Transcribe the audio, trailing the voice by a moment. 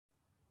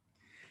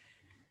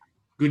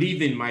Good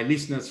evening, my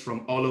listeners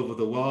from all over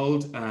the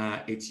world.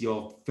 It's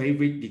your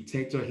favorite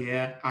dictator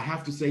here. I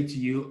have to say to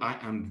you, I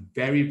am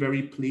very,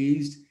 very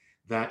pleased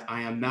that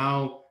I am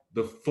now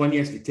the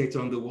funniest dictator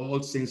in the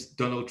world since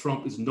Donald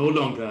Trump is no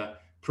longer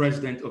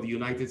president of the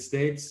United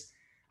States.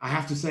 I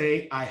have to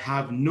say I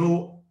have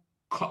no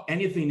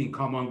anything in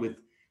common with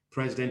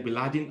President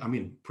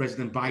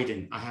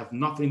Biden. I have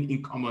nothing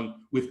in common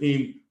with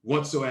him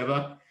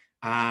whatsoever.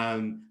 I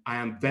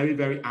am very,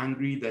 very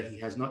angry that he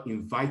has not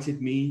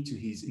invited me to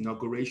his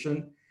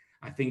inauguration.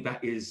 I think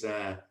that is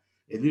a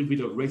little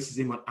bit of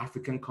racism on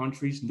African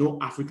countries. No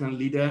African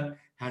leader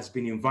has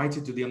been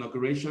invited to the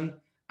inauguration,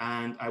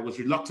 and I was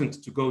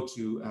reluctant to go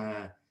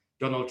to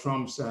Donald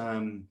Trump's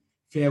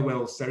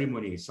farewell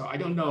ceremony. So I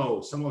don't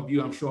know, some of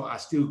you I'm sure are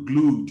still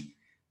glued,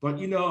 but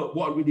you know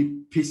what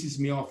really pisses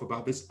me off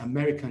about this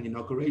American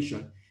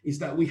inauguration is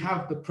that we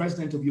have the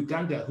president of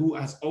Uganda who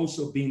has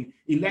also been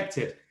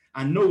elected.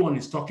 And no one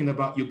is talking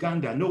about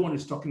Uganda. No one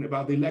is talking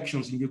about the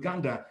elections in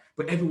Uganda,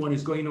 but everyone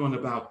is going on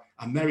about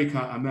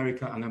America,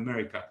 America, and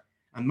America.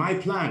 And my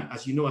plan,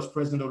 as you know, as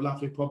president of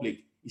the Republic,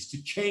 is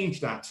to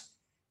change that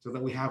so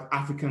that we have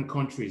African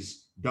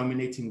countries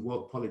dominating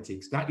world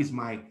politics. That is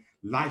my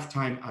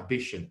lifetime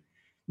ambition.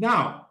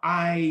 Now,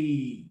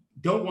 I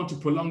don't want to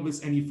prolong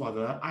this any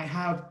further. I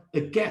have a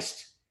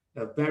guest,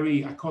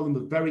 I call him a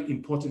very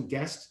important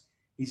guest.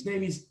 His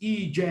name is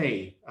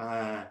EJ.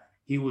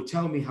 He will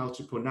tell me how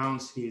to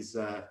pronounce his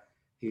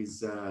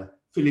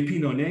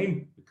Filipino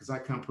name because I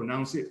can't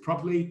pronounce it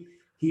properly.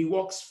 He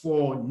works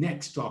for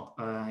Nextup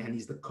and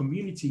he's the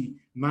community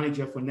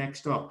manager for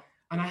Nextup.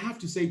 And I have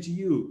to say to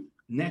you,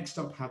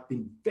 Nextup have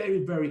been very,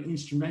 very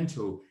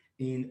instrumental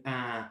in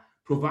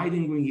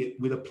providing me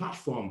with a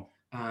platform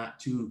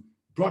to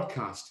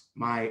broadcast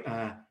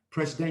my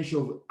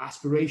presidential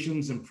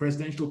aspirations and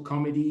presidential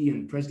comedy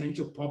and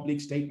presidential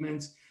public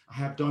statements. I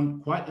have done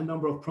quite a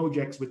number of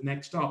projects with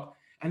Nextup.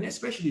 And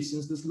especially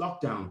since this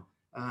lockdown,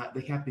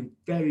 they have been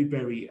very,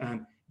 very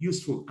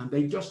useful. And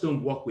they just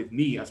don't work with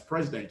me as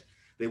president.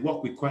 They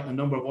work with quite a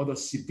number of other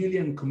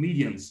civilian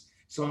comedians.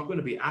 So I'm going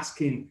to be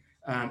asking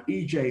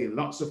EJ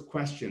lots of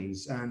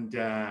questions. And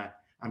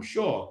I'm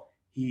sure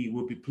he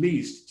will be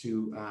pleased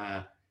to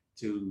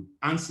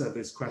answer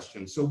this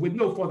question. So with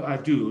no further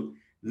ado,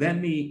 let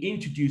me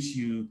introduce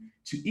you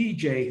to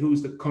EJ,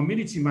 who's the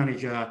community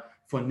manager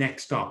for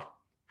Nextup.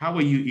 How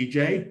are you,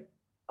 EJ?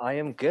 I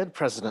am good,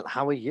 President.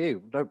 How are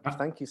you? No,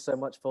 thank you so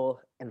much for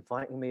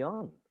inviting me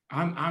on.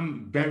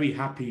 I'm very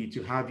happy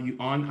to have you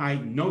on.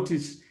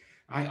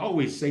 I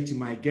always say to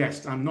my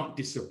guests, I'm not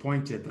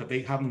disappointed that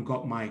they haven't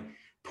got my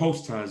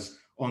posters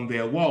on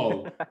their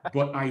wall,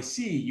 but I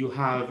see you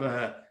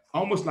have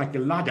almost like a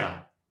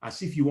ladder,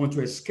 as if you want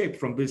to escape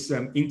from this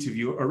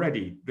interview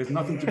already. There's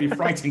nothing to be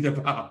frightened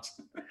about.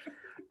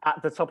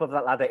 At the top of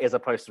that ladder is a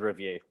poster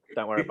review.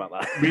 Don't worry about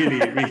that. Really?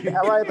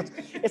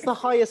 It's the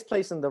highest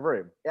place in the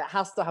room. It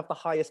has to have the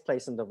highest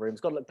place in the room. It's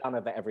got to look down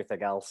over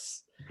everything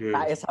else. Good.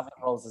 That is how it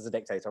rolls as a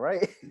dictator,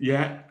 right?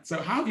 Yeah. So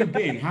how have you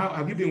been?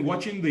 Have you been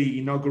watching the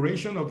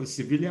inauguration of the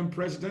civilian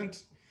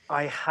president?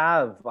 I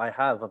have.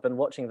 I've been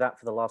watching that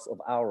for the last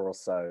hour or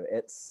so.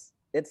 It's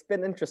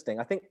been interesting.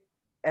 I think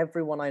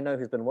everyone I know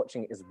who's been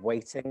watching is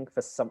waiting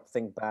for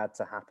something bad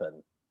to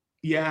happen.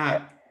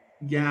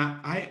 Yeah,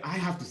 I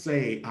have to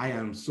say I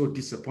am so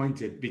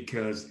disappointed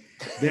because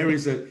there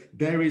is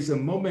a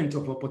moment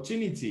of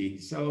opportunity.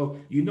 So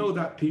you know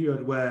that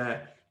period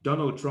where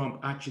Donald Trump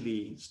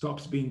actually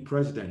stops being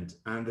president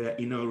and they're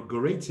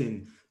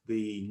inaugurating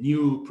the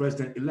new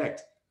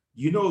president-elect.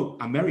 You know,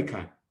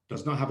 America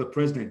does not have a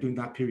president during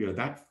that period.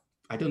 That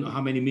I don't know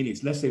how many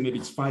minutes. Let's say maybe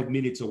it's 5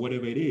 minutes or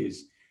whatever it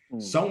is.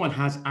 Someone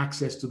has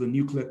access to the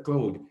nuclear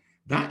code.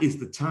 That is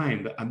the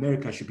time that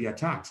America should be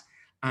attacked.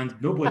 And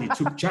nobody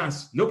took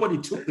chance. Nobody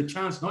took the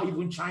chance, not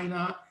even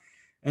China,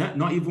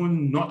 not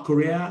even North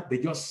Korea. They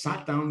just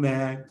sat down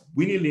there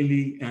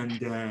willy-nilly,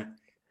 and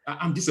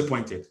I'm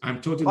disappointed.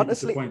 I'm totally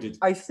disappointed.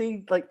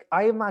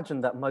 I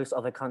imagine that most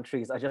other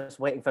countries are just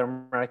waiting for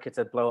America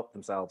to blow up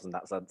themselves in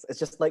that sense. It's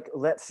just like,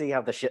 let's see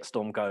how the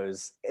shitstorm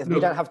goes. We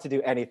don't have to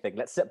do anything.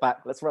 Let's sit back,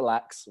 let's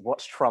relax,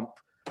 watch Trump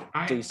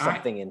do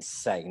something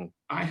insane.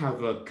 I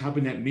have a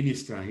cabinet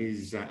minister.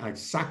 I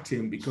sacked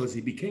him because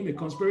he became a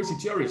conspiracy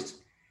theorist.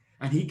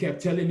 And he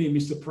kept telling me,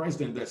 Mr.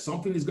 President, that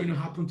something is going to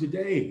happen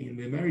today in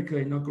the America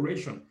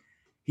inauguration.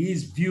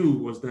 His view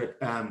was that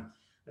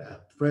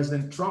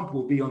President Trump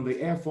will be on the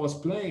Air Force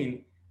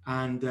plane,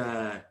 and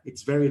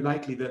it's very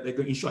likely that they're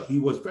going. In short, he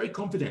was very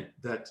confident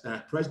that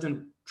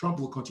President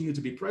Trump will continue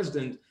to be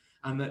president,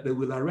 and that they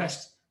will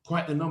arrest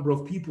quite a number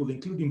of people,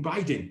 including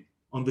Biden,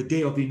 on the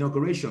day of the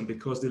inauguration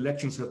because the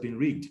elections have been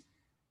rigged.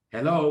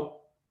 Hello,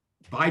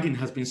 Biden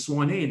has been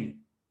sworn in.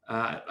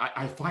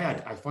 I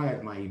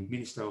fired my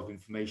Minister of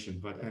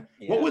Information, but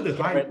what were the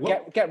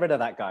get rid of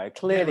that guy?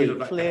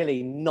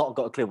 Clearly not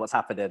got a clue what's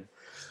happening.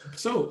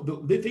 So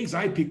the things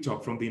I picked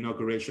up from the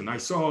inauguration, I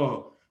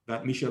saw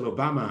that Michelle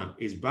Obama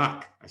is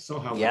back. I saw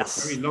her with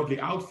a very lovely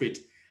outfit.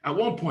 At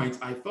one point,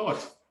 I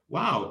thought,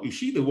 Wow, is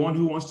she the one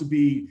who wants to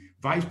be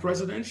vice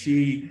president?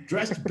 She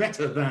dressed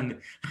better than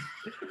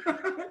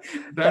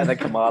than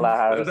Kamala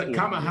Harris.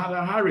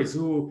 Kamala Harris,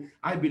 who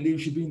I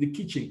believe should be in the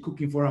kitchen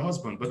cooking for her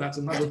husband. But that's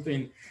another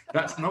thing.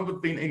 That's another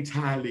thing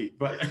entirely.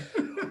 But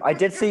I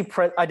did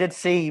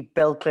see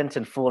Bill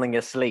Clinton falling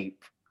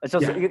asleep. It's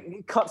just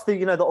it cuts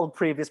through, the old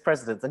previous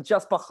presidents, and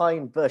just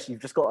behind Bush, you've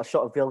just got a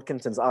shot of Bill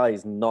Clinton's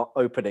eyes not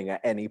opening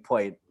at any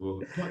point,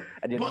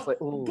 and you're just like,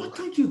 "Ooh." But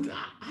don't you?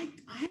 I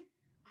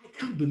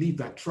can't believe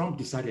that Trump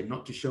decided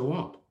not to show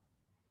up.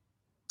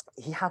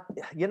 He had,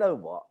 you know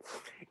what?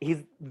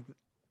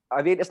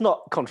 I mean, it's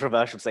not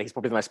controversial to say he's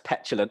probably the most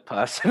petulant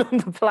person on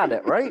the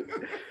planet, right?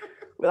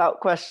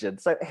 Without question.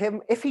 So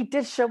if he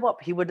did show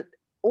up,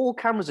 all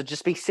cameras would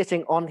just be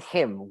sitting on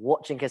him,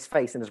 watching his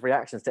face and his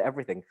reactions to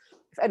everything.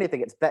 If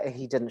anything, it's better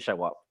he didn't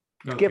show up.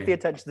 Okay. Give the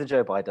attention to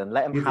Joe Biden.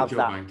 Let him have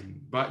that.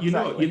 Biden. But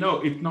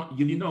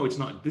it's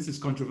not. This is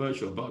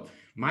controversial. But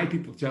my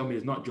people tell me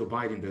it's not Joe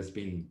Biden that's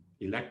been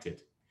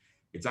elected.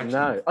 It's actually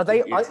no. Are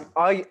they?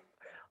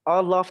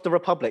 I'll laugh the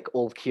Republic.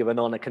 All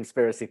QAnon are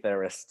conspiracy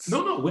theorists.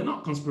 No, we're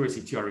not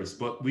conspiracy theorists.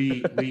 But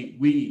we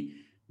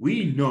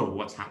know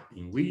what's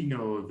happening. We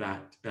know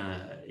that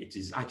it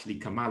is actually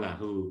Kamala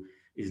who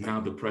is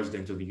now the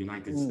president of the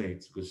United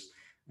States, because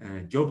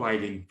Joe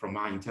Biden, from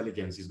our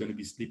intelligence, is going to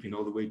be sleeping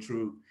all the way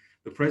through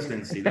the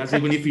presidency. That's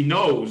even if he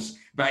knows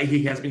that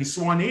he has been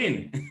sworn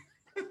in.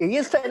 He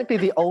is technically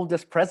the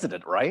oldest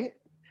president, right?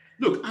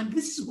 Look, and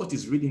this is what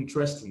is really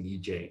interesting,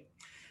 EJ.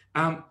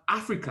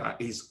 Africa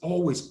is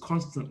always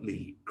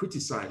constantly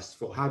criticized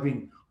for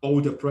having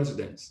older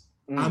presidents.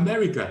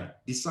 America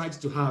decides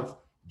to have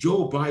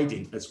Joe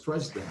Biden as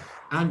president.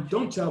 And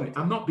don't tell me,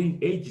 I'm not being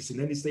ageist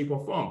in any shape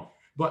or form,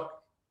 but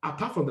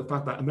apart from the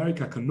fact that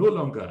America can no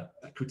longer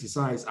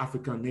criticize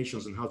African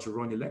nations on how to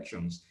run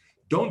elections,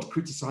 don't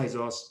criticize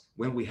us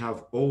when we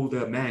have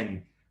older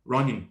men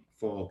running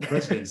for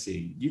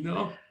presidency,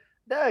 No,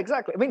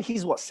 exactly. I mean,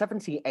 he's what,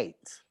 78?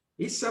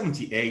 He's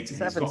 78.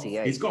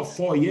 He's got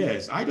 4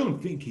 years. I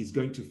don't think he's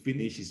going to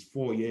finish his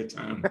 4-year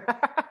term.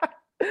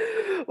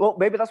 Well,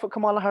 maybe that's what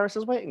Kamala Harris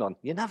is waiting on.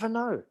 You never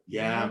know.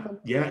 You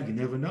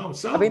never know.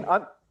 So I mean,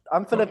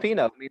 I'm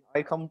Filipino.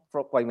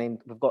 I mean,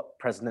 we've got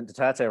President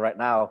Duterte right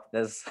now.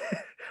 Yes,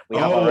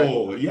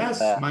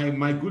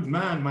 my good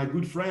man, my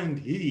good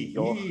friend.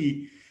 Well,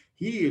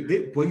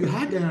 you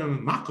had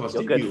Marcos,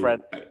 didn't you?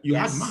 Friend. You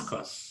had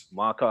Marcos.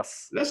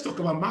 Marcos. Let's talk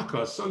about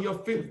Marcos. So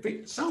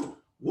so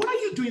what are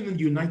you doing in the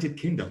United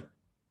Kingdom?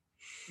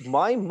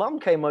 My mum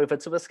came over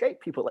to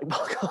escape people like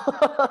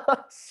Marcos.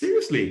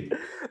 Seriously?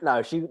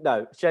 No, she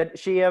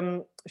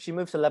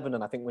moved to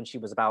Lebanon, I think, when she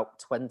was about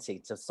 20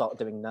 to start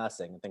doing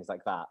nursing and things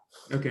like that.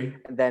 Okay.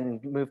 And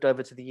then moved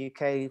over to the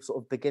UK sort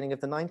of beginning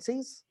of the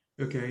 90s.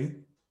 Okay.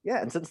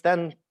 Yeah, and since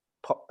then,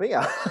 Wow.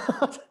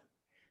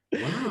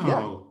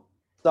 Yeah.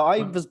 So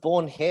I was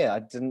born here. I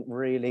didn't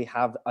really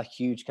have a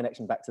huge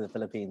connection back to the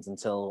Philippines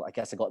until I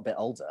guess I got a bit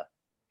older.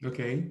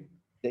 Okay.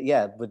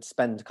 Yeah, would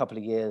spend a couple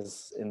of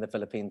years in the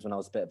Philippines when I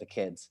was a bit of a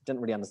kid.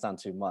 Didn't really understand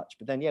too much,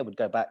 but then would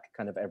go back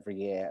kind of every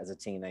year as a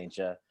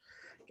teenager,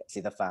 get to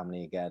see the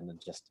family again,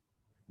 and just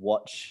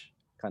watch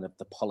kind of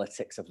the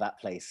politics of that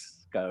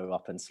place go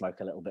up and smoke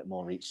a little bit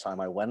more each time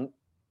I went.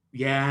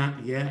 Yeah.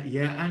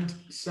 And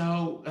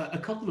so a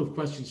couple of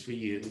questions for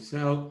you.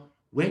 So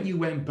when you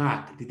went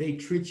back, did they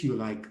treat you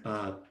like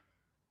a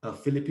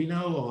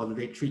Filipino, or did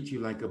they treat you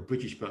like a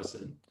British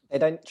person? They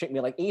don't treat me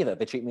like either.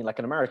 They treat me like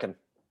an American.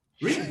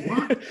 Really?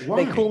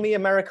 Why? They call me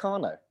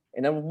Americano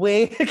in a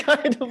weird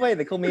kind of way.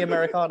 They call me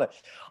Americano.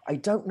 I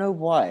don't know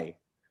why,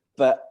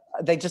 but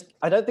I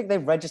don't think they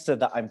registered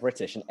that I'm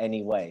British in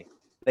any way.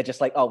 They're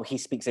just like, oh, he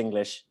speaks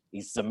English,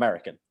 he's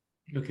American.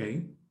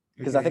 Okay.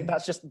 Because I think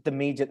that's just the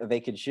media that they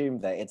consume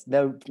there. It's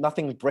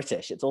nothing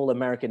British. It's all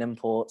American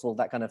imports, all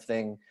that kind of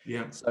thing.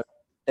 Yeah. So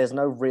there's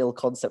no real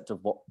concept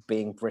of what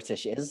being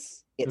British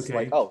is. It's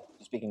like, oh,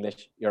 you speak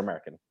English, you're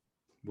American.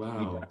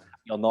 Wow.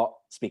 You're not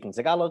speaking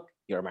Tagalog,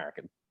 you're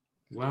American.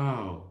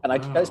 Wow. And I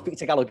don't speak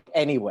Tagalog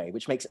anyway,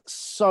 which makes it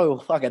so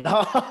fucking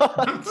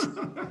hard.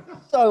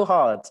 So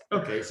hard.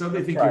 Okay, so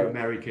they think you're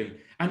American.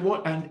 And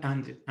what?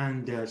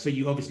 And so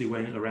you obviously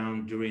went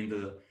around during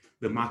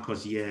the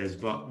Marcos years,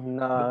 but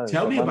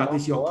tell me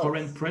about your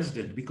current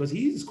president, because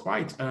he's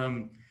quite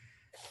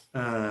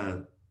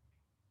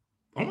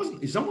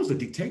he's almost a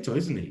dictator,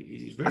 isn't he?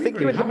 He's very, I think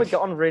he would get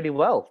on really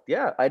well.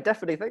 Yeah, I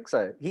definitely think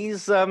so.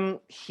 He's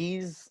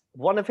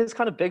one of his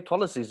kind of big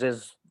policies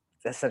is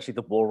essentially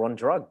the war on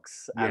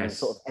drugs and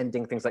sort of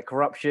ending things like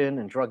corruption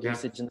and drug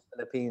usage in the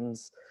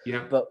Philippines.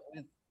 Yeah. But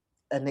with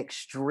an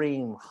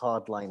extreme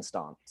hardline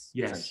stance.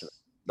 Yes. Essentially.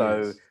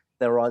 So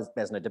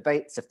there's no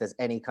debates. If there's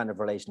any kind of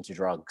relation to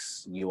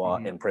drugs, you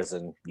are in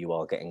prison, you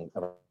are getting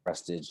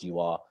arrested, you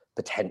are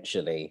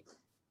potentially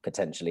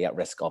at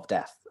risk of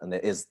death. And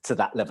it is to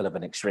that level of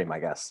an extreme, I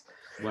guess.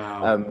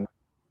 Wow.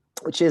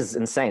 Which is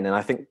insane. And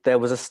I think there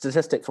was a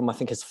statistic from,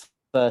 his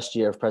first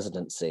year of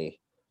presidency,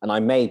 and I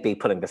may be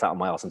pulling this out of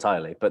my arse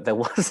entirely, but there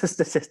was a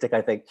statistic,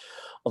 I think,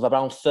 of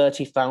around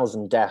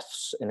 30,000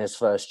 deaths in his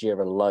first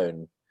year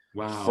alone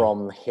Wow.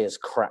 from his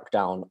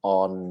crackdown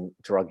on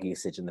drug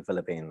usage in the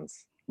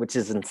Philippines, which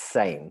is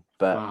insane.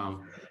 But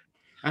Wow.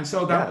 And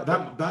so yeah,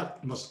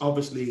 that must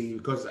obviously,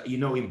 because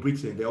in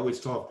Britain they always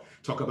talk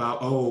about,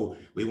 oh,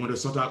 we want to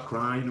sort out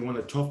crime, we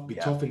want to be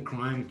yeah. tough in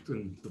crime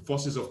and the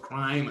forces of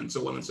crime and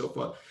so on and so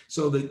forth.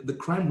 So the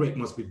crime rate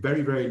must be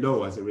very, very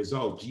low as a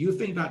result. Do you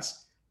think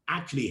that's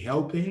actually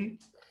helping?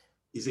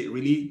 Is it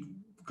really,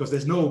 because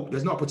there's no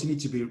opportunity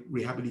to be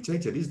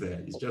rehabilitated, is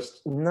there? It's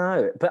just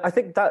No, but I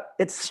think that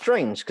it's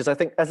strange because I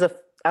think as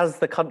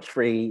the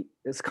country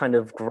has kind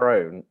of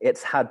grown,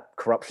 it's had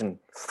corruption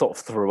sort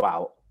of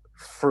throughout.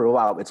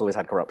 Throughout, it's always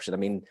had corruption. I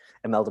mean,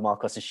 Imelda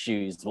Marcos's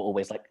shoes were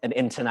always like an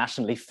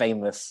internationally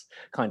famous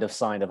kind of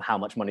sign of how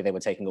much money they were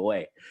taking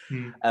away.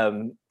 mm,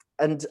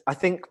 And I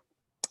think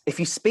if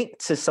you speak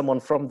to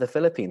someone from the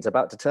Philippines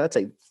about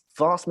Duterte,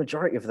 vast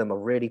majority of them are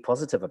really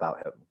positive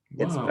about him.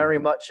 It's wow. very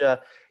much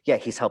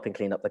he's helping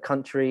clean up the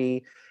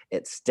country.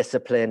 It's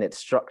discipline, it's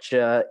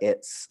structure,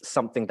 it's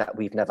something that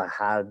we've never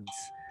had.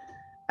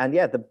 And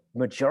yeah, the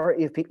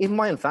majority of people, even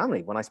my own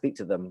family, when I speak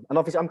to them, and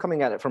obviously I'm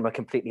coming at it from a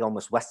completely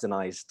almost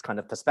westernized kind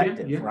of Yeah,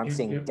 perspective, yeah, where I'm yeah,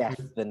 seeing yeah, death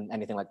yeah. and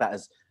anything like that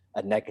as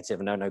a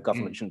negative. No,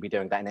 government Mm, shouldn't be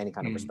doing that in any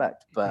kind of mm,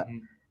 respect. But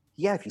mhm.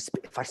 yeah,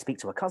 if I speak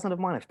to a cousin of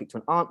mine, I speak to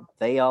an aunt,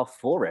 they are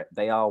for it.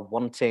 They are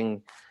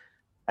wanting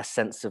a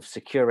sense of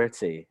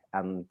security,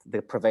 and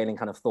the prevailing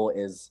kind of thought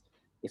is,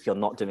 if you're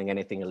not doing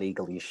anything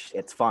illegal,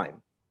 it's fine.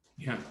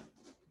 Yeah,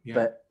 yeah.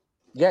 But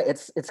yeah,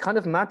 it's kind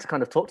of mad to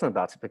kind of talk to them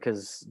about it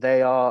because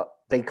they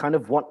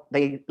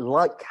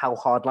like how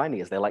hardline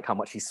he is. They like how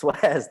much he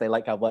swears. They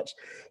like how much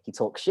he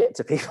talks shit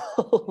to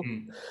people.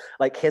 Mm.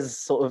 Like his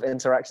sort of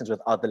interactions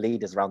with other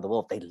leaders around the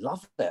world, they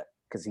love it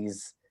because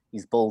he's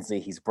ballsy,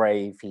 he's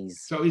brave,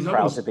 he's So he's proud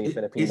to almost be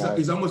Filipino.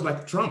 he's almost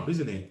like Trump,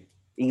 isn't he?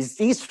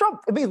 He's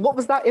Trump. I mean, what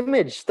was that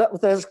image?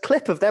 There's a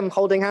clip of them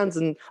holding hands,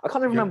 and I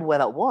can't even Yeah, remember where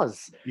that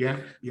was. yeah,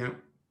 yeah,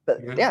 But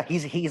yeah. yeah,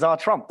 he's our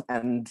Trump,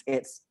 and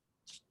it's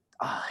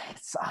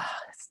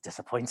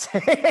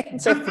disappointing.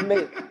 So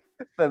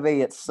for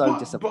me, it's so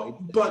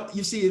disappointing. But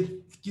you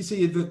see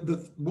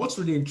the what's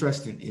really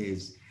interesting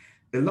is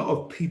a lot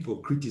of people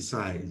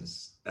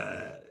criticize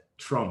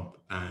Trump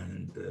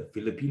and the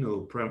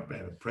Filipino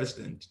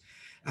president,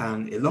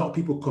 and a lot of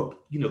people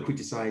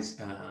criticize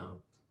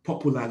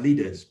popular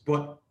leaders.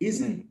 But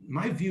isn't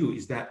my view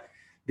is that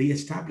the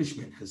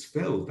establishment has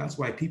failed. That's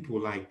why people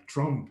like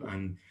Trump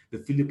and the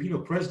Filipino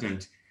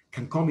president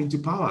can come into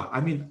power. I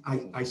mean,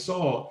 I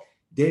saw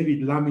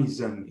David Lammy, he's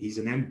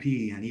an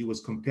MP, and he was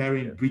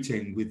comparing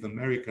Britain with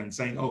America and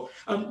saying, "Oh,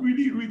 I'm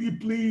really, really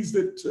pleased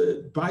that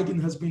Biden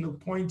has been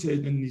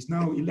appointed and is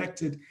now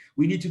elected.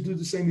 We need to do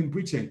the same in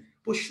Britain."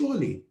 But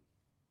surely,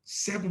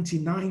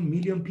 79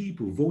 million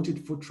people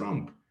voted for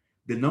Trump.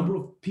 The number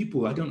of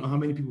people, I don't know how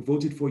many people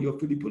voted for your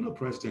Filipino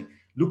president.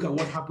 Look at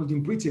what happened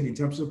in Britain in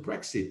terms of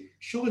Brexit.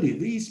 Surely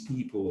these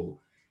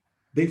people,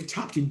 they've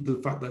tapped into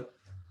the fact that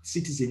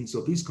citizens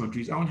of these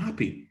countries are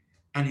unhappy.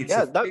 And it's a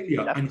Yeah, no,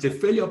 failure. And it's a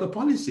failure of the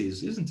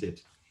policies, isn't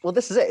it? well,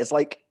 this is it. It's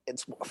like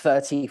it's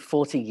 30,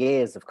 40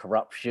 years of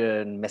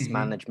corruption, Mm-hmm.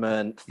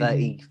 mismanagement, Mm-hmm.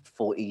 30,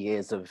 40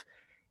 years of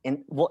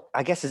in what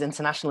I guess is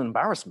international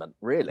embarrassment,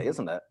 really,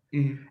 isn't it?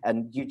 Mm-hmm.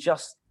 And you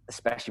just,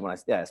 especially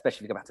especially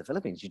if you go back to the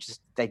Philippines,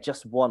 they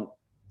just want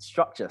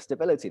structure,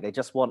 stability. They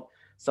just want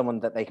someone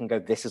that they can go,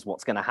 this is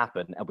what's going to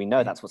happen, and we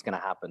know that's what's going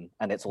to happen,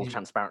 and it's all Mm-hmm.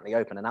 transparently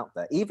open and out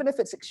there. Even if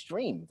it's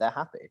extreme, they're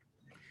happy.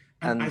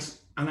 And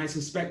And I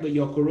suspect that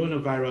your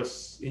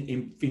coronavirus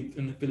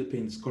in the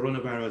Philippines,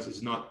 coronavirus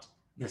is not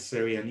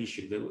necessarily an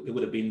issue. There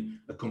would have been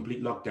a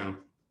complete lockdown.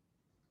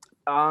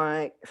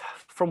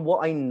 from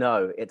what I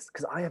know, it's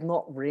because I've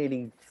not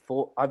really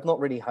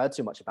heard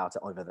too much about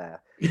it over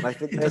there. And I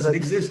think It there's doesn't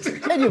exist.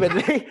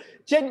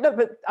 no,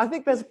 but I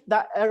think there's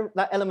that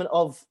element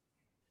of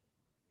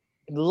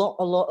a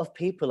lot of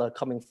people are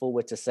coming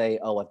forward to say,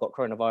 oh, I've got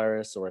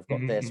coronavirus, or I've got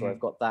Mm-hmm, this, or mm-hmm, and I've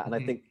got that. And I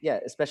mm-hmm. think, yeah,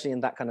 especially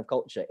in that kind of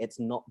culture, it's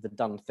not the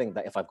done thing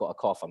that if I've got a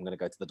cough, I'm going to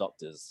go to the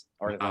doctors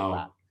or anything like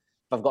that. Wow.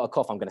 If I've got a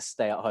cough, I'm going to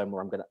stay at home,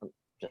 or I'm going to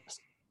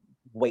just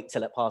wait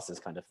till it passes,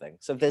 kind of thing.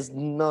 So there's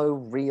no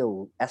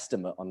real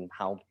estimate on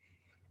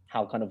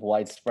how kind of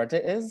widespread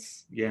it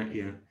is. Yeah,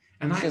 yeah.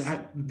 And Which is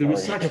the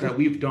research that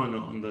we've done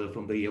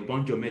from the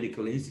Obonjo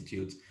Medical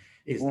Institute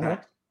is Mhm.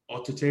 that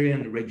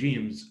authoritarian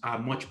regimes are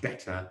much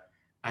better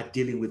at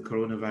dealing with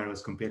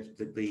coronavirus compared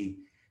to the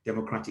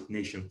democratic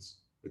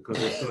nations because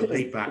they're so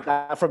laid back.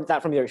 that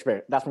from your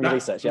experience, that's from your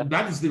research, yeah.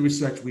 That is the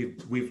research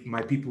we've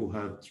my people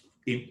have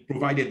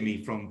provided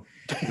me from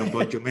the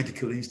Obonjo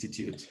Medical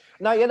Institute.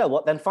 No, you know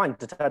what? Then fine.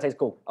 Duterte's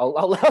cool.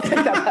 I'll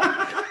take that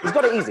back. He's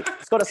got it easy.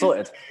 He's got it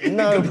sorted.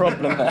 No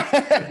problem there.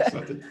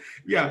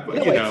 Yeah, but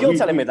if you're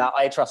telling me that,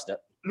 I trust it.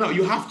 no,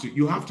 you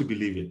have to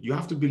believe it. You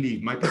have to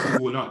believe. My people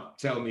will not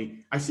tell me.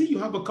 I see you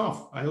have a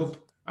cough. I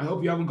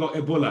hope you haven't got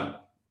Ebola.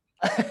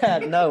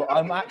 No,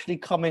 I'm actually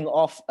coming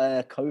off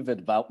a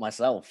COVID bout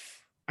myself.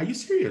 Are you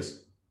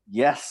serious?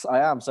 Yes, I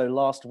am. So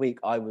last week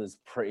I was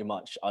pretty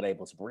much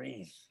unable to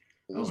breathe.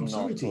 It was I'm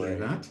sorry not to hear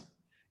great. that.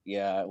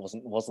 Yeah, it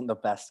wasn't the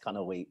best kind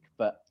of week,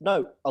 but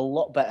no, a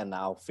lot better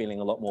now. Feeling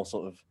a lot more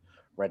sort of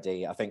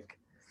ready. I think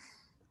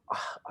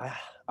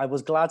I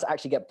was glad to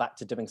actually get back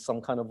to doing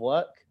some kind of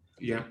work.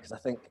 Yeah. Because I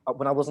think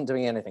when I wasn't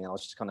doing anything, I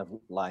was just kind of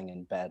lying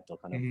in bed or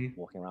kind of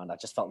walking around. I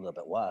just felt a little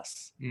bit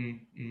worse. Well,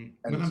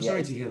 I'm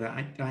sorry to hear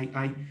that.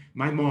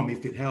 My mom,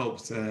 if it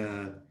helps,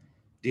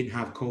 didn't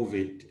have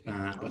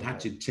COVID, but had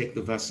to take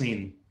the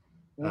vaccine.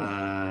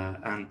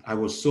 And I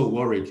was so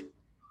worried.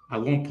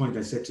 At one point,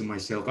 I said to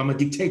myself, I'm a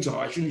dictator.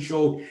 I shouldn't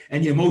show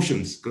any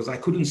emotions, because I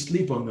couldn't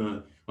sleep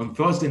on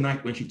Thursday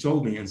night when she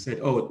told me and said,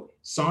 oh,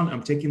 son,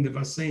 I'm taking the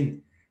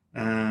vaccine.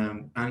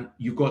 And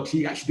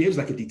she actually behaves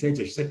like a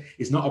dictator. She said,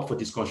 it's not up for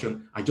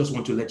discussion. I just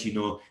want to let you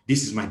know,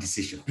 this is my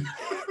decision.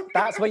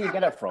 That's where you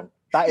get it from.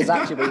 That is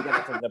actually where you get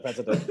it from, the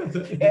president.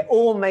 It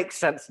all makes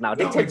sense now.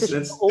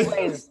 Dictatorship is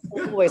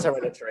always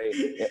hereditary.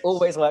 It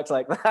always works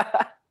like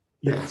that.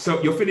 Yeah.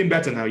 So you're feeling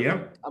better now,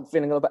 yeah? I'm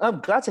feeling a little bit. I'm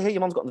glad to hear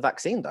your mom's gotten the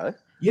vaccine, though.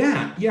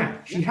 Yeah,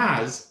 she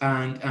has.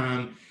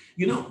 And,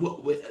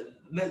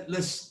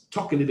 let's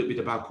talk a little bit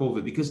about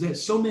COVID, because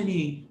there's so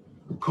many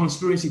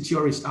conspiracy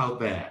theorists out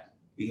there.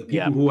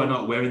 People who are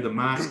not wearing the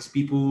masks,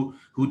 people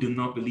who do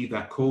not believe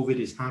that COVID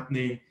is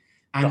happening.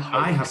 And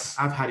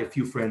I've had a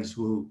few friends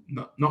who,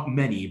 not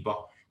many,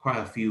 but quite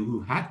a few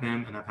who had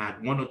them, and I've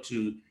had one or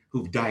two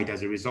who've died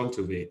as a result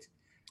of it.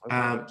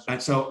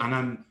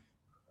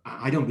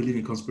 I don't believe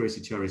in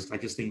conspiracy theorists. I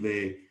just think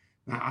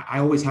I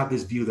always have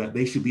this view that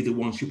they should be the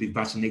ones should be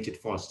vaccinated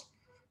first,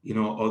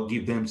 or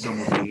give them some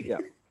of the.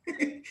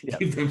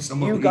 Give them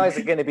some. You guys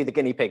are going to be the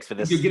guinea pigs for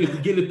this. You're going to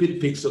be guinea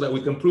pigs so that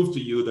we can prove to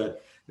you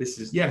that this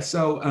is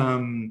So my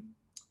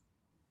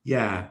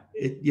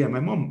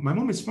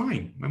mom is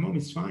fine. My mom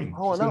is fine.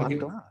 Oh, no, I'm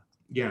glad.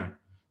 Yeah.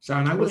 So,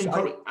 and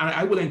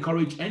I will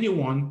encourage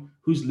anyone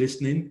who's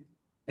listening,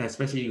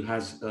 especially who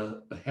has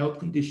a health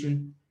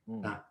condition,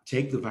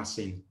 take the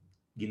vaccine.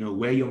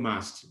 Wear your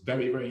mask.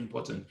 Very, very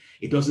important.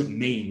 It doesn't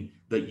mean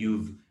that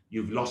you've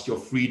lost your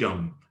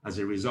freedom as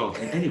a result.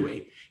 And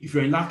anyway, if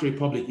you're in Laughter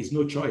Republic, it's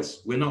no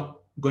choice. We're not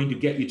going to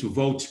get you to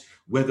vote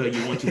whether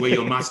you want to wear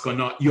your mask or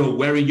not. You're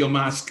wearing your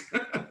mask.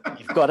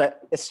 You've got it.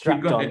 It's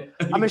strapped on.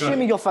 I'm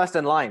assuming you're first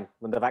in line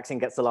when the vaccine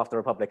gets to Laughter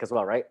Republic as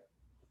well, right?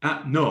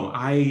 No,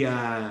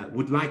 I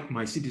would like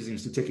my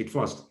citizens to take it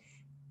first.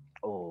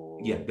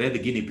 Oh. Yeah, they're the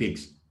guinea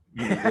pigs.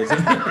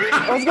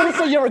 I was going to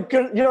say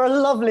you're a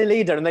lovely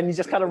leader, and then you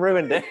just kind of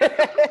ruined it.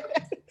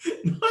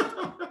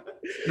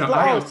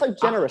 No, so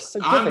generous.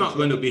 I'm not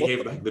going to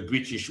behave like the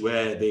British,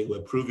 where they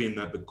were proving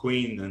that the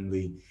Queen and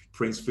the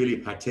Prince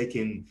Philip had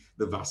taken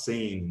the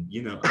vaccine.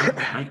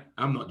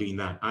 I'm not doing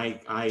that.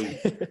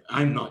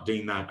 I'm not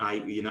doing that.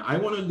 I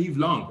want to live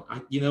long.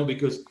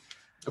 Because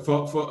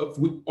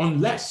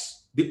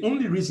unless the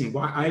only reason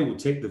why I would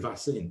take the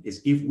vaccine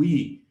is if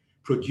we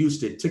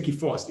produced it. Take it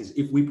first is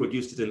if we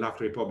produced it in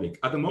Laughter Republic.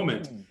 At the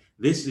moment,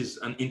 this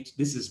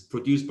is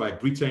produced by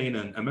Britain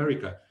and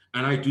America.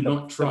 And I do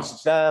not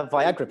trust the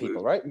Viagra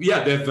people, right?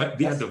 Yeah, they're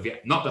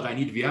not that I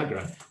need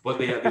Viagra, but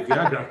they are the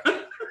Viagra.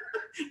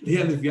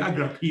 They are the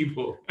Viagra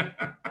people.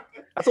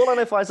 That's all I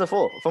know Pfizer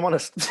for, if I'm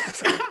honest.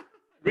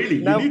 Really,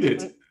 you need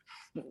it?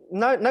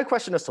 No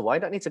question as to why. I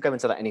don't need to go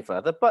into that any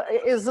further, but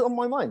it is on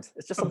my mind.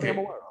 It's just something I'm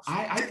aware of.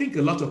 I think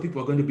a lot of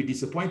people are going to be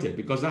disappointed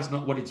because that's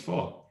not what it's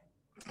for.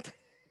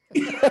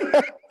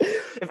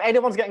 If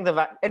anyone's getting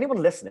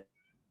anyone listening,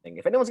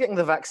 if anyone's getting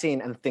the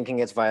vaccine and thinking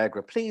it's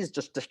Viagra, please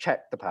just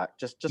check the pack.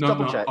 Just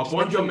double check.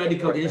 Upon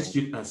Medical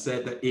Institute has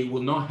said that it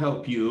will not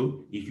help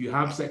you if you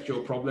have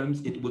sexual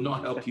problems. It will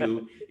not help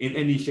you in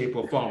any shape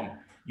or form.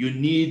 You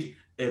need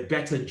a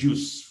better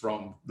juice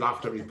from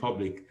Laughter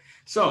Republic.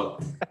 So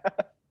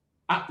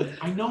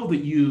I know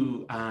that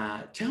you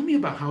tell me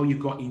about how you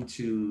got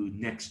into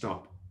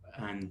Nextup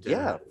and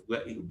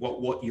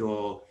what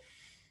your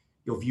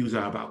views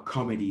are about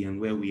comedy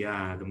and where we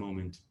are at the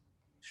moment.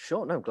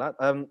 Sure, no, glad.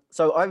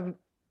 So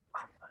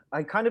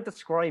I kind of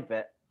describe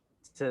it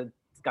to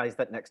guys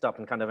that Nextup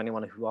and kind of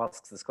anyone who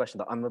asks this question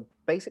that I'm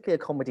basically a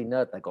comedy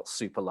nerd that got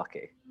super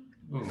lucky.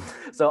 Oh.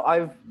 So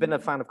I've been a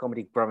fan of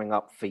comedy growing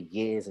up for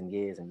years and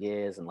years and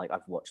years, and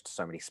I've watched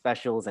so many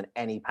specials and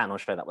any panel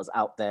show that was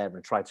out there,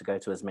 and tried to go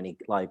to as many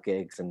live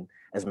gigs and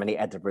as many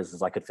Edinburghs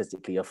as I could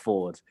physically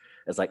afford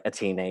as a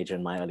teenager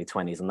in my early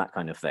 20s and that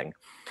kind of thing.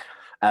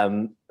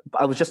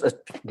 I was just a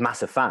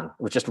massive fan.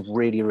 I was just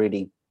really,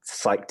 really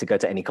psyched to go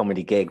to any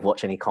comedy gig,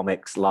 watch any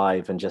comics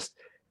live, and just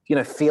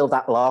feel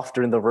that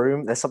laughter in the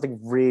room. There's something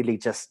really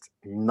just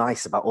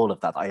nice about all of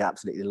that I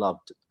absolutely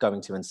loved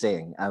going to and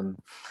seeing.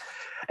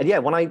 And yeah,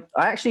 when I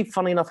actually,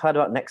 funny enough, heard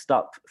about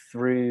Nextup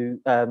through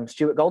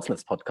Stuart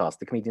Goldsmith's podcast,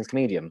 The Comedian's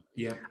Comedian.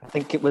 Yeah, I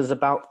think it was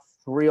about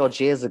 3 odd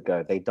years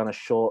ago. They'd done a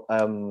short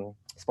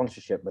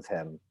sponsorship with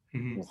him,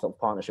 sort of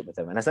partnership with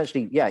him, and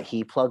essentially,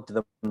 he plugged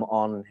them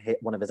on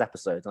one of his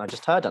episodes, and I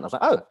just heard it, and I was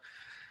like, oh.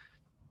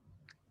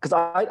 Because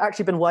I'd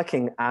actually been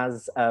working I'd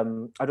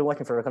been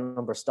working for a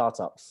number of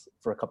startups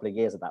for a couple of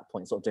years at that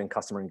point, sort of doing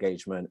customer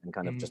engagement and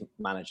kind of just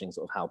managing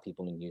sort of how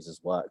people and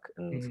users work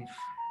and sort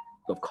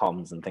of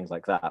comms and things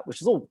like that, which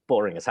is all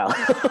boring as hell.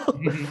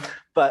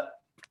 But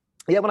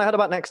yeah, when I heard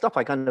about Next Up,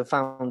 I kind of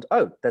found,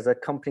 oh, there's a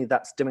company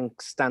that's doing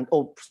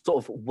or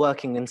sort of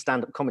working in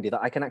stand-up comedy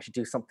that I can actually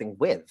do something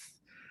with,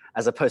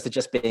 as opposed to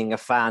just being a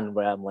fan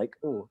where I'm like,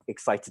 oh,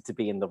 excited to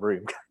be in the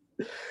room.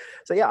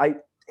 So yeah,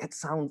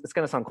 it's going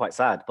to sound quite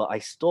sad, but I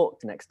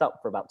stalked Next Up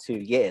for about 2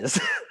 years.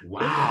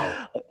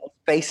 Wow.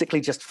 Basically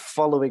just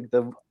following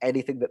them,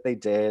 anything that they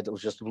did. I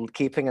was just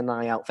keeping an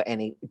eye out for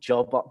any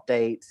job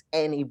updates,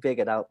 any big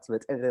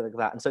announcements, anything like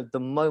that. And so the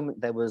moment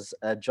there was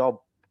a job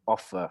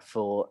offer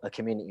for a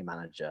community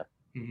manager,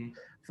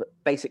 for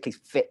basically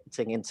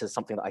fitting into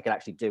something that I could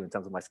actually do in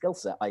terms of my skill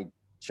set, I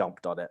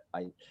jumped on it.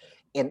 I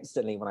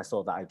instantly, when I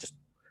saw that, I just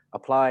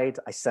applied.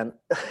 I sent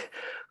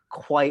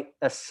quite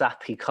a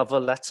sappy cover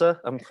letter,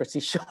 I'm pretty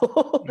sure.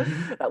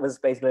 That was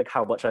basically like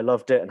how much I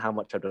loved it and how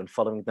much I'd been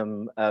following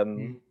them.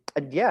 And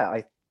yeah,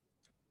 I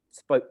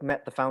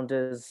met the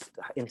founders,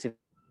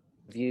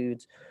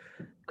 interviewed,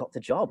 got the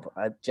job.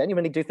 I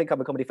genuinely do think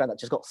I'm a comedy fan that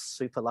just got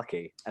super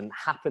lucky and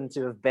happened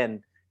to have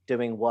been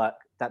doing work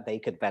that they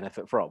could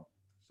benefit from.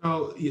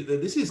 So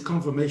this is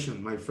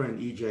confirmation, my friend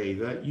EJ,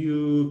 that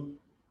you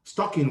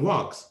stalking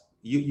works.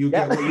 You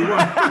get what you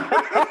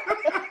want.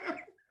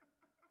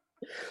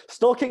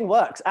 Stalking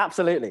works,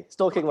 absolutely.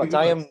 Stalking works.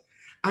 I am.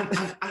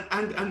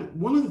 And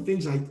one of the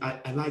things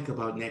I like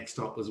about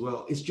Nextup as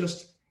well is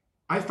just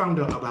I found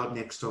out about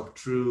Nextup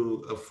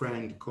through a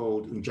friend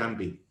called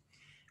Njambi.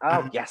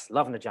 Oh yes,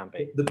 love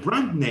Njambi. The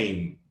brand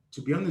name,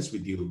 to be honest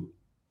with you,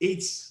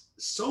 it's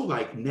so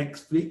like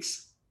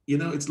Netflix. You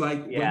know, it's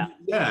like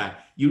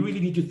you really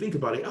need to think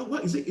about it. Oh,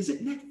 what is it? Is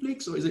it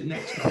Netflix or is it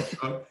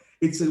Nextup?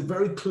 It's a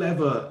very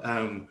clever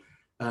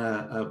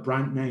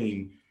brand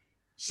name.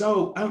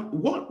 So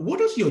what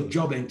does your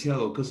job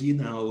entail? Because, you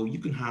know, you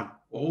can have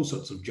all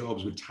sorts of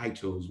jobs with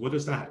titles. What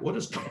does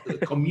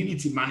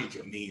community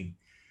manager mean?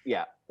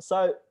 Yeah.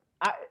 So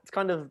it's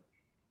kind of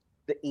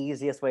the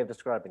easiest way of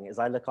describing it is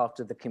I look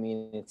after the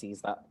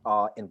communities that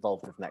are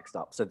involved with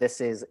Nextup. So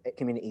this is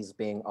communities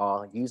being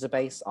our user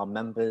base, our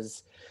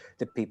members,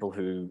 the people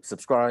who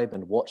subscribe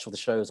and watch all the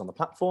shows on the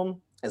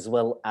platform, as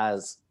well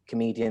as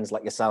comedians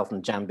like yourself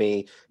and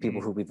Jambi, people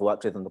who we've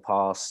worked with in the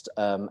past,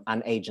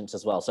 and agents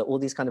as well. So all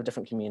these kind of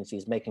different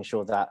communities, making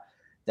sure that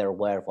they're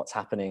aware of what's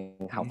happening,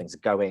 how things are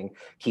going,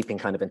 keeping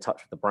kind of in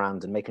touch with the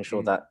brand and making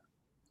sure that,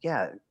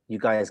 you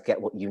guys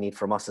get what you need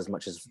from us as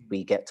much as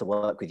we get to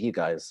work with you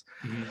guys,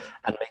 and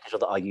making sure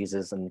that our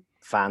users and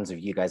fans of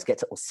you guys get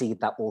to see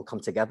that all come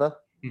together.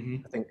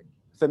 I think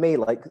for me,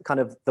 like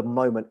kind of the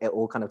moment it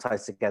all kind of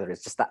ties together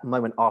is just that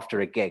moment after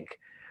a gig.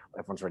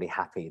 Everyone's really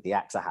happy, the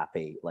acts are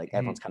happy, like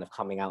everyone's kind of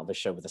coming out of the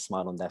show with a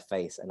smile on their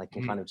face, and I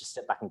can kind of just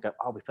sit back and go,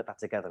 oh, we put that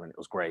together and it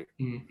was great,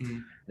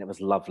 and it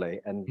was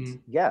lovely. And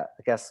I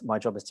guess my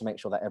job is to make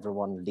sure that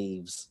everyone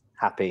leaves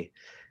happy,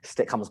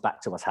 comes back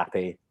to us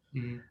happy.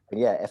 And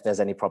if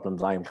there's any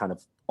problems, I am kind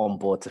of on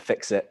board to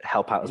fix it,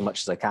 help out as much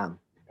as I can,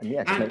 and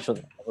just make sure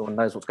that everyone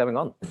knows what's going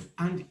on.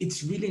 And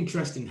it's really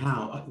interesting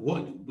how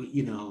what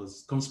you know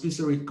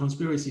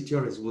conspiracy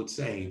theorists would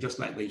say, just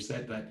like they've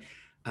said that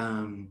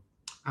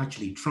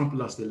actually Trump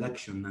lost the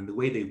election, and the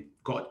way they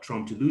got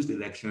Trump to lose the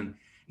election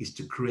is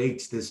to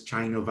create this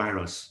China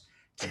virus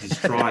to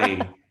destroy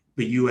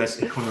the US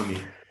economy.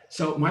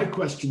 So my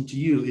question to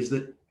you is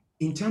that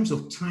in terms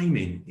of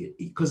timing,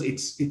 because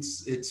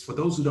it's for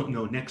those who don't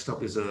know,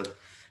 Nextup is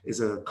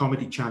a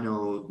comedy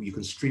channel. You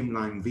can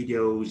streamline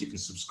videos, you can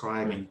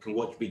subscribe, and you can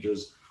watch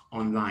videos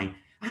online.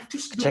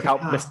 Check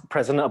out Mr.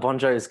 President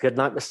Obonjo's Good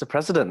Night, Mr.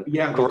 President.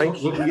 Yeah, great.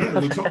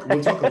 We'll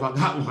talk about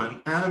that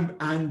one.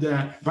 And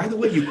by the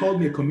way, you called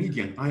me a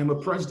comedian. I am a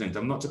president.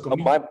 I'm not a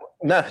comedian.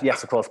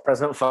 Yes, of course,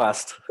 president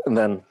first, and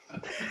then.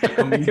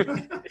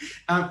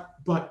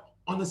 But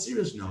on a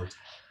serious note,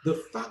 the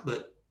fact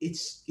that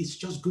it's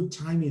just good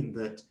timing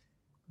that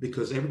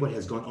because everybody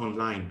has gone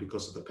online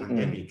because of the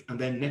pandemic, and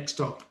then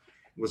Nextup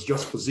was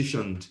just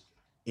positioned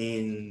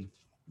in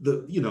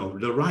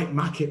the right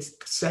market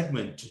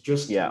segment to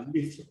just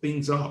lift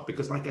things up,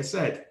 because like I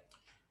said,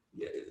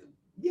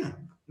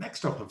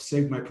 Nextup have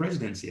saved my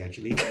presidency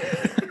actually.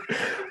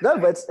 No,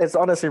 but it's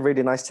honestly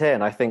really nice to hear.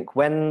 And I think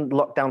when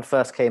lockdown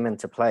first came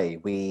into play,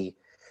 we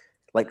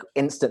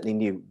instantly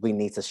knew we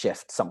need to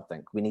shift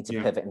something. We need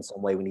to pivot in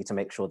some way. We need to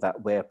make sure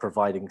that we're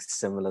providing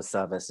similar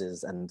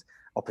services and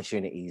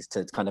opportunities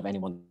to kind of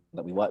anyone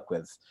that we work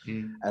with.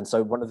 And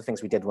so one of the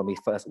things we did when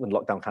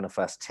lockdown kind of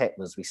first hit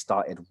was we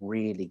started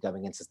really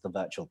going into the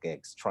virtual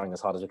gigs, trying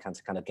as hard as we can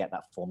to kind of get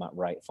that format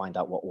right, find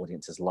out what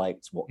audiences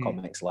liked, what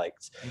comics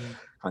liked,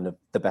 kind of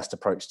the best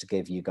approach to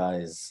give you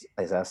guys,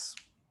 I guess,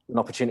 an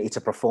opportunity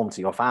to perform to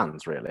your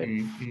fans,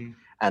 really.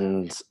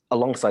 And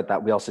alongside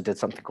that, we also did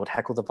something called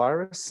Heckle the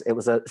Virus. It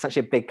was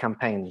essentially a big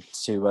campaign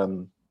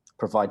to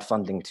provide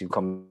funding to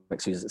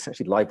comics whose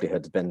essentially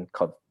livelihood had been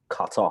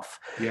cut off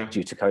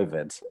due to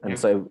COVID. And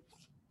so,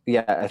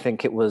 I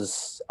think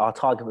our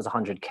target was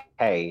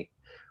 100K,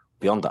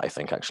 beyond that, I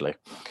think, actually.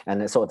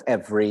 And it's sort of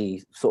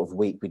every sort of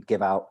week, we'd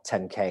give out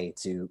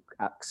 10K to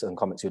acts and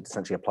comics who'd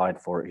essentially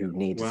applied for it, who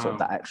needed sort of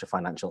that extra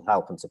financial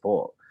help and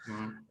support.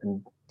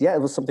 And yeah,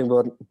 it was something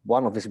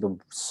obviously we're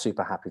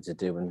super happy to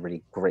do and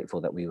really grateful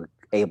that we were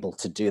able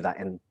to do that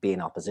and be in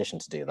our position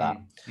to do that.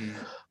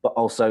 But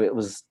also it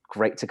was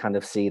great to kind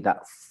of see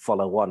that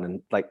follow on,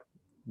 and like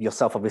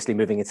yourself obviously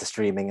moving into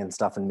streaming and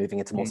stuff and moving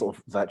into more sort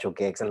of virtual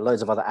gigs, and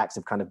loads of other acts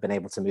have kind of been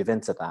able to move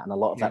into that. And a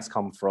lot of that's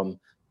come from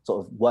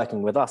sort of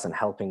working with us and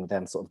helping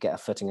them sort of get a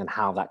footing in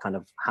how that kind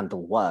of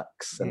handle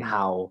works and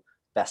how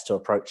best to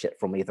approach it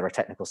from either a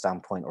technical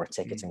standpoint or a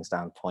ticketing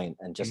standpoint.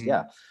 And just,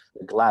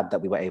 glad that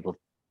we were able,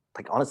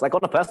 like honestly, like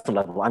on a personal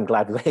level, I'm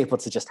glad we were able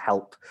to just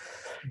help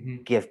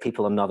give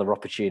people another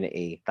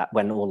opportunity that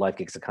when all live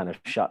gigs are kind of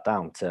shut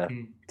down to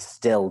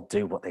still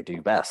do what they do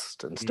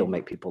best and still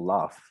make people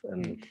laugh.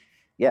 And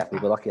yeah, we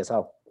were lucky as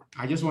hell.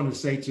 I just want to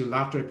say to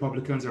Laughter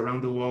Republicans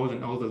around the world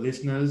and all the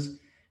listeners,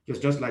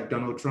 just like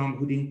Donald Trump,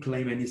 who didn't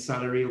claim any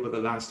salary over the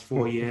last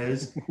 4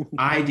 years,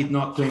 I did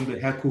not claim the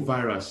Hercu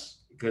virus,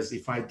 because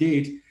if I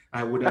did,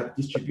 I would have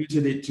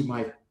distributed it to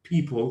my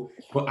people,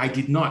 but I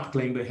did not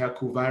claim the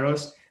Hercu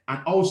virus.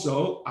 And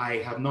also, I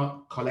have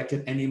not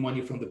collected any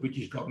money from the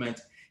British government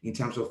in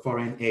terms of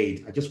foreign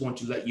aid. I just want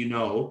to let you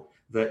know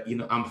that,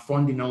 I'm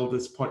funding all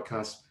this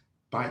podcast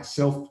by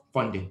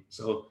self-funding.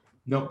 So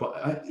no,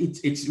 but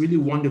it's really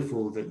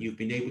wonderful that you've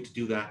been able to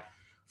do that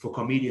for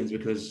comedians,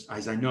 because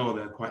as I know,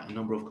 there are quite a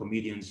number of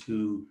comedians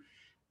who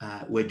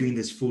were doing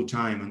this full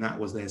time, and that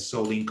was their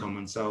sole income.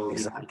 And so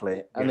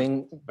exactly. I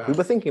mean, we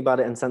were thinking about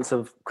it in sense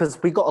of, because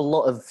we got a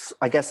lot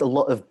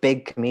of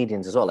big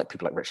comedians as well, like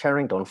people like Rich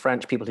Herring, Don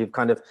French, people who've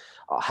kind of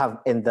have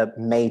in the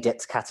made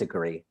it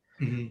category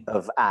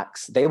of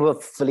acts. They were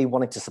fully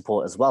wanting to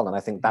support as well. And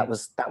I think that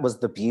was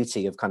the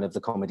beauty of kind of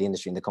the comedy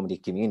industry and the comedy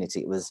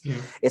community.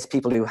 It's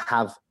people who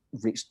have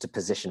reached a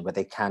position where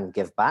they can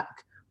give back,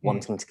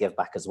 wanting to give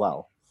back as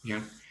well.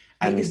 Yeah.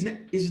 And is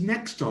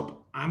Nextup,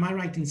 am I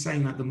right in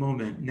saying at the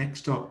moment,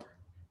 Nextup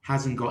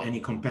hasn't got any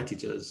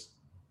competitors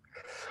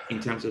in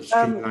terms of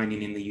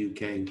streamlining in the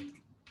UK?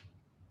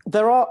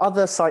 There are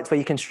other sites where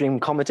you can stream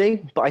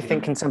comedy, but I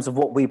think in terms of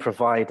what we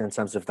provide, in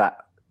terms of that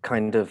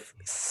kind of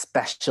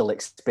special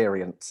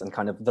experience and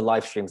kind of the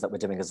live streams that we're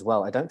doing as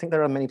well, I don't think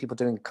there are many people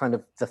doing kind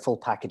of the full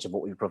package of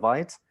what we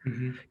provide.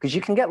 Because you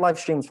can get live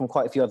streams from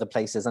quite a few other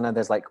places. I know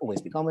there's like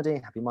Always Be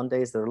Comedy, Happy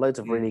Mondays. There are loads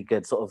of really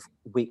good sort of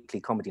weekly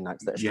comedy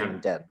nights that are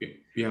streamed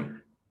in.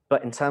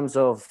 But in terms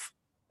of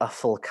a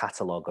full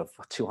catalogue of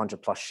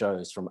 200 plus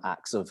shows from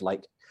acts of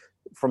like,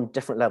 from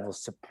different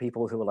levels to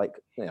people who are like,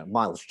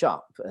 Miles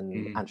Jupp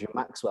and Andrew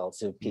Maxwell,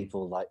 to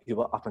people like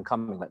who are up and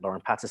coming, like Lauren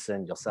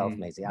Patterson, yourself,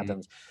 Maisie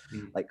Adams.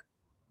 Like,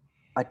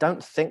 I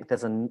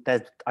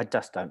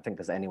just don't think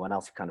there's anyone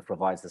else who kind of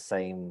provides the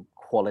same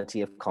quality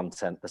of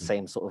content, the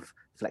same sort of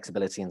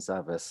flexibility and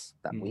service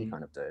that we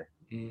kind of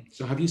do.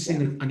 So have you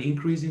seen an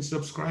increase in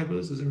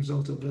subscribers as a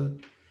result of the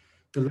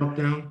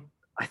lockdown?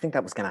 I think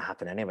that was going to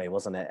happen anyway,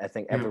 wasn't it? I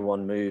think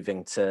everyone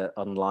moving to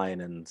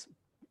online and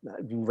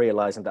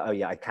realizing that,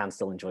 I can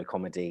still enjoy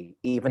comedy,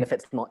 even if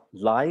it's not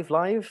live,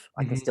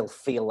 I can still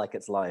feel like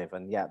it's live.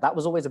 And that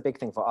was always a big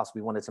thing for us.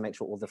 We wanted to make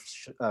sure all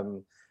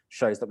the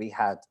shows that we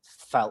had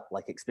felt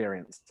like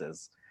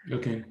experiences.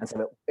 Okay. And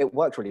so it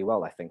worked really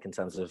well, I think, in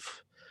terms of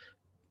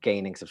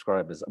gaining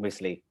subscribers.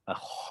 Obviously a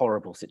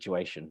horrible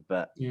situation,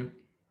 but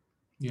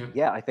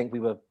I think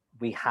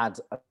we had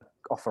an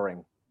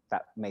offering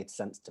that made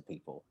sense to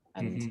people.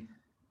 And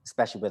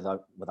especially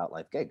without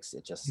live gigs,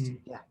 it just,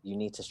 you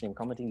need to stream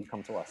comedy, you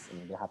come to us,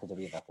 and we're happy to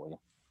be there for you.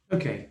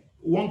 Okay,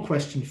 one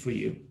question for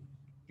you.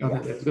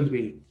 There's going to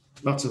be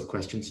lots of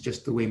questions,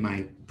 just the way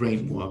my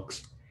brain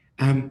works.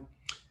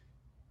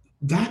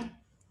 That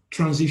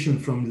transition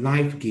from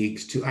live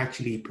gigs to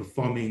actually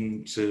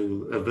performing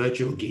to a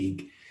virtual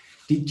gig,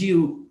 it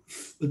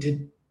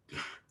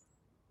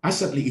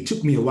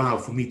took me a while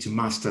for me to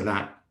master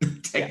that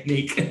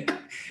technique.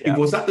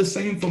 Was that the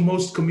same for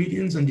most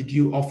comedians? And did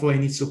you offer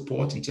any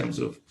support in terms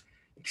of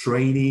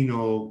training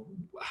or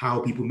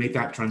how people make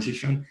that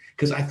transition?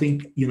 Because I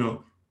think,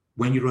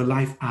 when you're a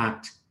live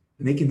act,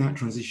 making that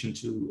transition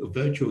to a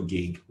virtual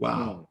gig,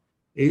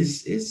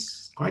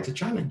 is quite a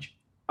challenge.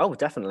 Oh,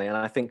 definitely. And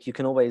I think you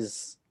can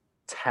always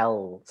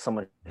tell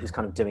someone who's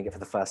kind of doing it for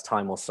the first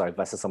time or so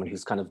versus someone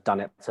who's kind of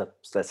done it for,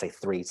 let's say,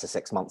 3 to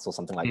 6 months or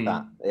something like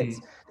that.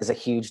 There's a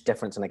huge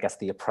difference in, I guess,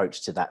 the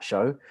approach to that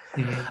show.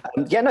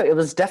 It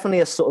was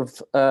definitely a sort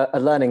of a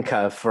learning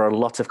curve for a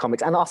lot of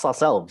comics and us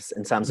ourselves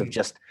in terms of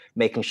just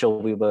making sure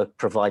we were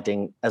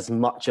providing as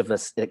much of an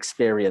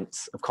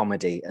experience of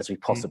comedy as we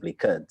possibly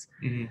could.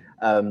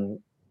 I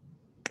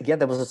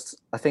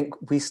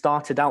think we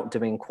started out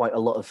doing quite a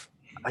lot of,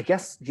 I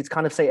guess you'd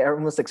kind of say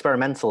almost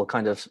experimental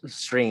kind of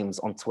streams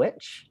on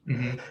Twitch.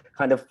 It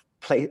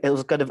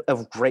was kind of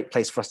a great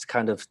place for us to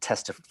kind of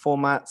test different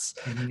formats,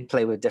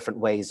 play with different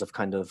ways of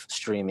kind of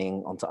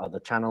streaming onto other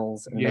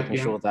channels, and making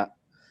sure that,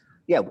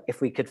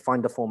 if we could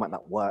find a format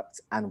that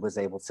worked and was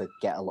able to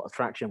get a lot of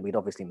traction, we'd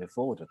obviously move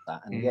forward with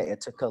that. And it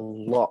took a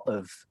lot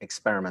of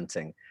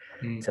experimenting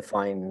to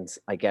find,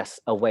 I guess,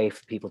 a way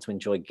for people to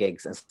enjoy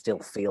gigs and still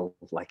feel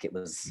like it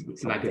was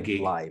like a gig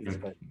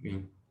live.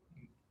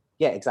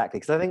 Yeah, exactly.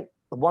 Because I think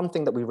one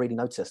thing that we really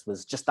noticed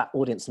was just that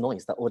audience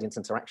noise, that audience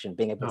interaction,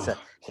 being able to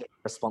hear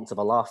the response of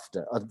a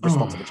laughter, a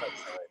response of a joke.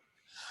 Sorry.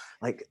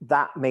 Like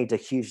that made a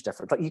huge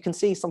difference. Like you can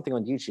see something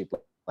on YouTube,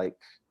 like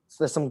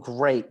there's some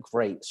great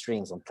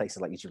streams on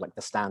places like YouTube, like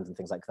The Stand and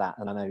things like that.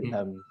 And I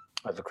know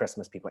over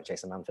Christmas, people like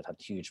Jason Manford had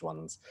huge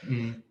ones.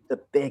 The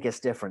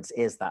biggest difference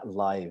is that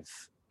live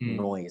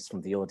noise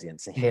from the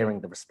audience and hearing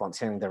the response,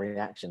 hearing the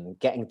reaction,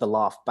 getting the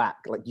laugh back.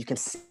 Like you can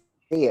see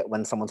it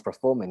when someone's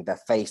performing, their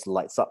face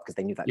lights up because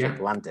they knew that joke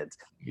landed.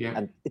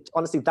 And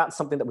honestly, that's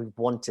something that we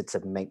wanted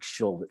to make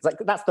sure. It's like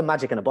that's the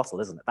magic in a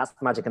bottle, isn't it? That's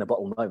the magic in a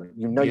bottle moment.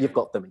 You know you've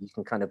got them and you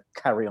can kind of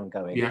carry on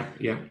going.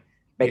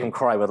 Make them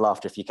cry with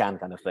laughter if you can,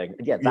 kind of thing.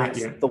 And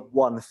that's the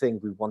one thing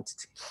we wanted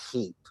to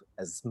keep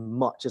as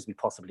much as we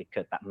possibly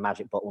could, that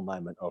magic bottle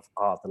moment of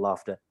the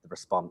laughter, the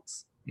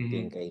response, the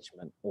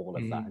engagement, all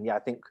of that. And I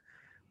think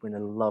we're in a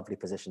lovely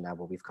position now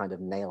where we've kind of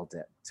nailed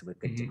it to a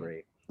good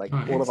degree. Like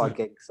all of our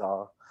gigs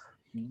are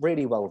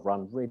really well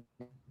run, really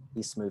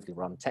smoothly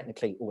run,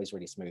 technically always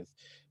really smooth.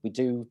 We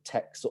do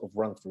tech sort of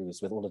run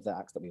throughs with all of the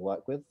acts that we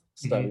work with.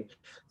 So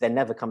they're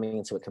never coming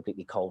into it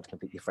completely cold,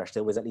 completely fresh. They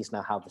always at least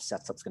know how the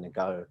setup's going to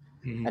go.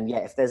 And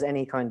if there's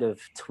any kind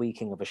of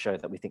tweaking of a show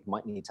that we think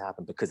might need to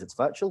happen because it's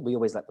virtual, we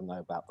always let them know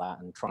about that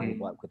and try and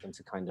work with them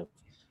to kind of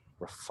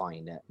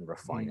refine it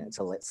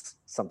until it's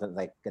something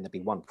they're going to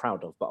be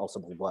proud of, but also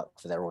will work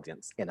for their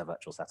audience in a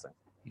virtual setting.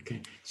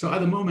 Okay. So at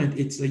the moment,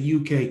 it's a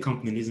UK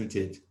company, isn't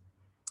it?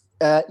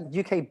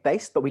 UK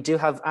based, but we do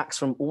have acts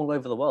from all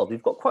over the world.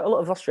 We've got quite a lot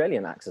of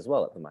Australian acts as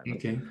well at the moment.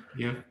 Okay,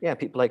 yeah,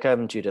 people like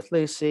Judith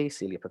Lucy,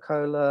 Celia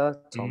Piccola,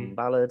 Tom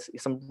Ballard,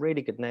 some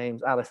really good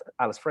names.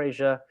 Alice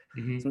Fraser,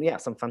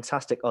 some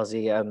fantastic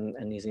Aussie and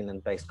New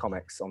Zealand based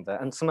comics on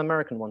there, and some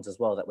American ones as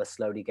well that we're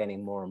slowly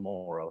gaining more and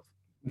more of.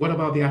 What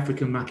about the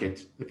African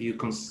market? Have you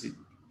considered?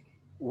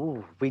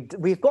 Ooh,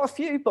 we've got a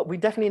few, but we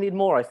definitely need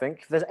more. I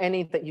think if there's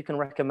any that you can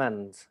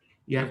recommend.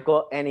 If you've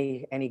got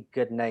any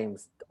good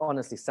names,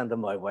 honestly, send them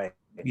my way.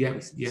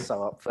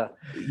 So up for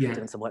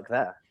doing some work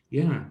there.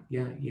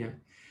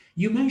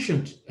 You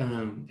mentioned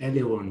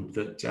earlier on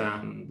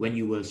that when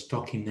you were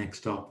stocking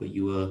Nextup, that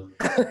you were.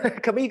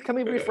 Can we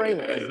reframe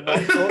it?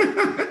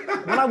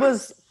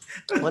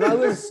 When I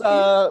was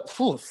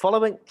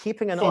following,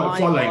 keeping an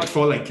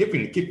eye.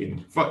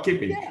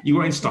 Keeping. You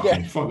weren't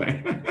stalking,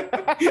 following.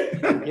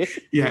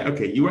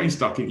 Okay. You weren't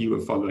stalking. You were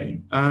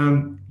following.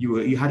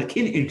 You had a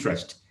keen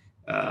interest.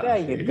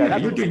 You go.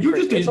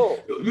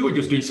 You were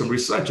just doing some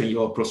research on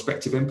your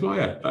prospective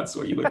employer. That's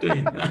what you were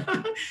doing.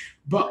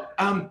 But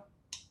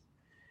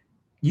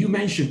you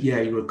mentioned,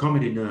 you were a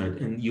comedy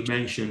nerd, and you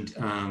mentioned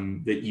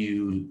that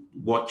you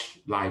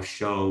watch live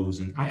shows,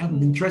 and I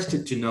am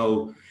interested to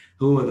know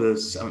who are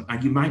those.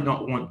 And you might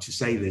not want to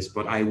say this,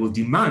 but I will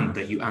demand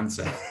that you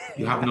answer.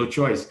 You have no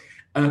choice.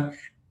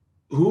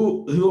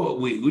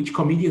 Which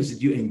comedians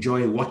did you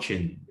enjoy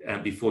watching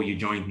before you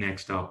joined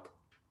Nextup?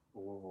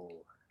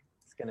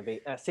 Going to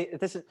be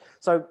this is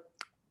so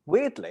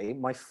weirdly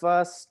my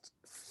first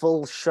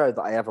full show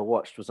that I ever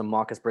watched was a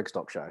Marcus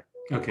Brigstock show.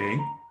 Okay.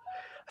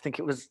 I think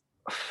it was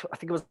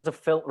a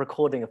film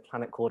recording of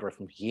Planet Corduroy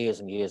from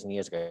years and years and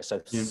years ago,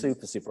 so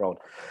super old.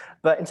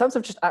 But in terms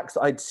of just acts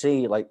that I'd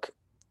see like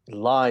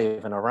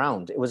live and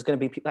around, it was going to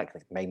be people like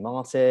Mae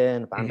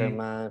Martin, Bando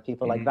Man,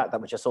 people like that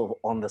were just sort of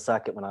on the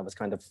circuit when I was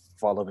kind of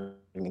following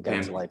and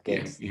going to live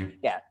gigs.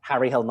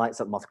 Harry Held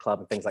Nights at Moth Club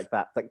and things like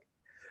that. Like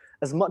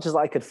as much as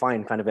I could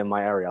find kind of in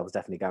my area, I was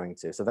definitely going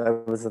to. So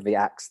those are the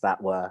acts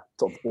that were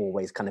sort of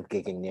always kind of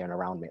gigging near and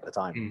around me at the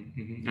time.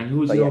 And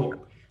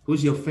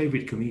who's your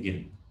favorite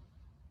comedian?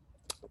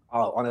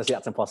 Oh, honestly,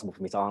 that's impossible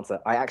for me to answer.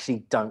 I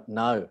actually don't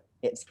know.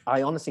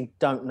 I honestly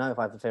don't know if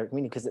I have a favorite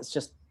comedian because it's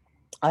just,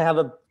 I have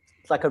a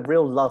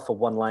real love for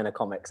one-liner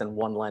comics and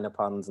one-liner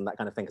puns and that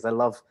kind of thing. Because I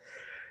love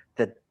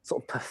the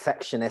sort of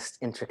perfectionist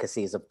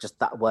intricacies of just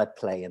that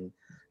wordplay and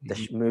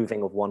the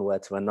moving of one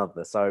word to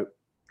another. So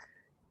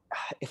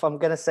if I'm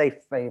going to say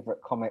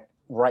favorite comic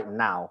right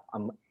now,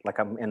 I'm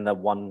in the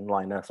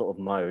one-liner sort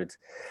of mode.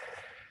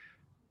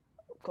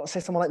 I've got to say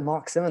someone like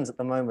Mark Simmons at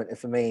the moment,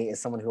 for me,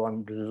 is someone who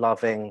I'm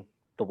loving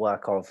the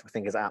work of. I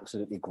think is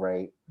absolutely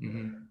great.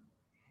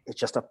 It's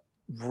just a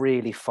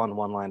really fun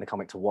one-liner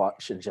comic to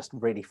watch and just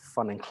really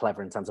fun and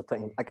clever in terms of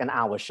putting like an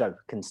hour show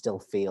can still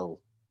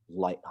feel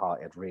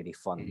light-hearted, really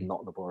fun,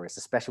 not laborious,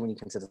 especially when you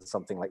consider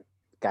something like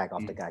gag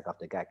after gag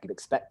after gag. You'd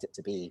expect it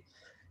to be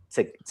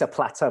to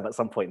plateau at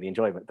some point in the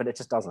enjoyment, but it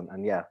just doesn't.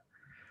 And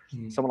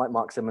someone like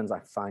Mark Simmons I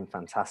find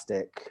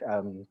fantastic.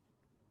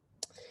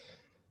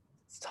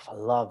 Stuff I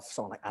love,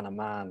 someone like Anna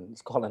Mann,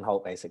 it's Colin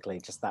Holt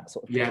basically, just that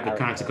sort of the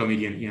character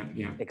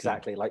comedian.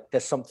 Exactly. Like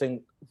there's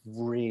something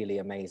really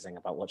amazing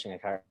about watching a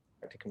character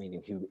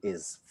comedian who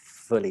is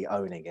fully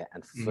owning it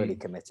and fully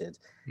committed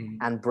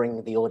and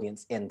bringing the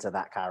audience into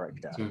that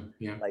character.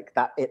 Like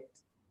that,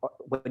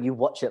 when you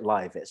watch it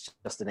live, it's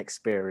just an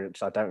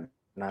experience. I don't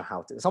know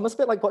how to. It's almost a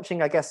bit like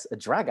watching, I guess, a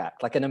drag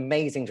act, like an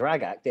amazing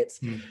drag act.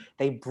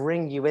 They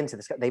bring you into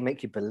this. They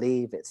make you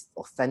believe it's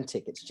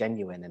authentic, it's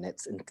genuine, and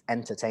it's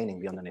entertaining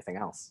beyond anything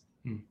else.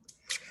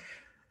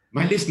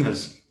 My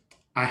listeners,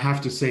 I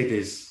have to say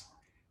this.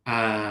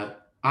 I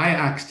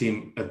asked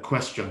him a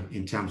question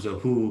in terms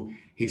of who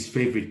his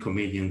favorite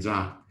comedians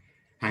are.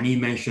 And he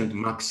mentioned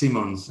Mark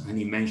Simmons, and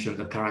he mentioned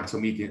a character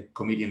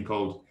comedian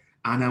called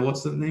Anna.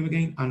 What's the name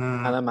again? And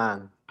a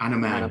man. Anna And a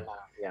Man. man.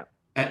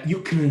 Yeah.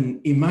 You can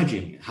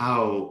imagine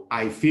how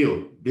I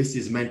feel. This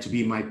is meant to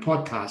be my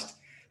podcast,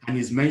 and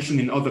he's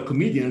mentioning other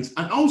comedians.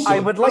 And also, I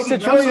would like to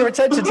draw your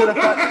attention to the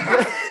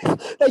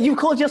fact that you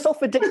called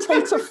yourself a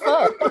dictator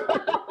first.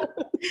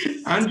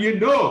 And you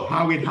know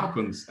how it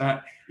happens.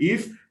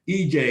 If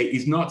EJ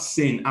is not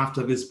seen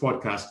after this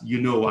podcast, you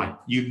know why.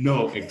 You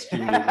know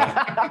extremely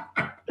well.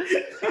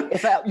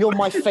 You're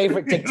my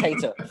favorite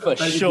dictator, for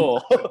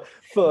sure.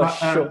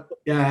 Sure.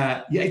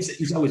 Yeah,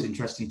 it's always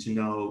interesting to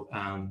know.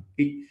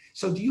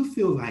 So do you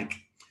feel like,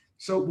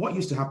 so what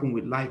used to happen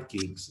with live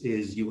gigs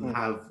is you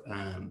have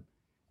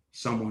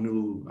someone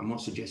who, I'm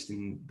not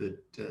suggesting that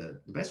the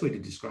best way to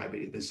describe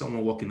it, there's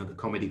someone working at the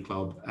comedy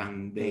club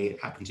and they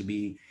happen to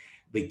be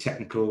the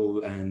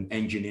technical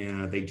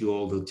engineer. They do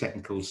all the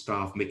technical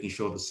stuff, making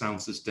sure the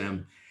sound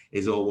system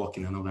is all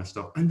working and all that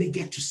stuff. And they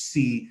get to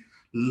see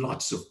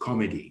lots of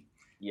comedy.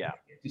 Yeah.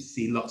 To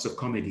see lots of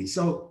comedy.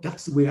 So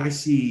that's the way I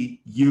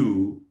see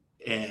you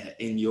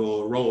in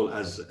your role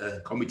as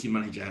a committee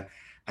manager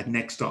at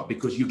Nextup,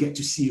 because you get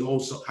to see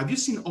also, have you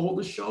seen all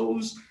the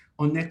shows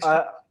on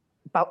Nextup?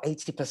 About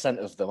 80%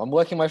 of them. I'm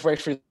working my way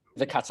through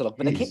the catalogue,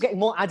 but they keep getting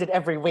more added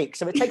every week.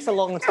 So it takes a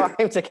long time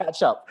to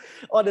catch up.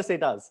 Honestly,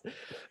 it does.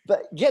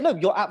 But yeah, no,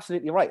 you're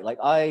absolutely right. Like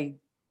I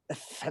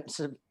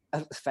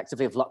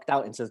effectively have lucked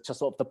out into just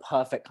sort of the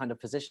perfect kind of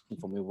position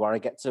for me, where I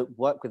get to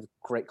work with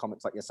great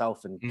comics like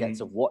yourself and get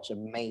to watch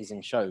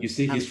amazing shows. You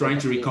see, he's trying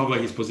to recover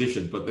his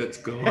position, but let's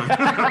go on.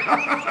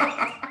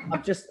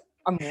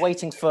 I'm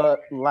waiting for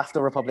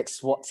Laughter Republic's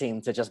SWAT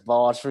team to just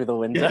barge through the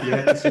window.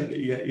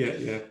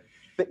 Yeah.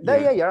 But no,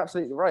 yeah, you're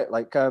absolutely right.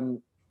 Like,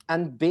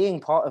 and being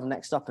part of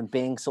Nextup and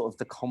being sort of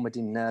the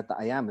comedy nerd that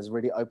I am has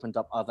really opened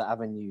up other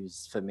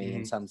avenues for me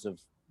in terms of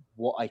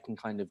what I can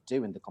kind of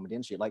do in the comedy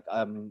industry. Like,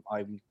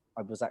 I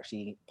was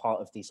actually part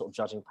of the sort of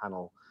judging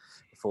panel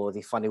for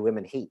the Funny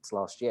Women Heat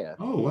last year.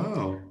 Oh,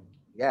 wow.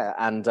 Yeah,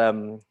 and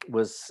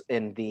was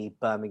in the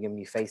Birmingham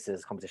New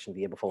Faces competition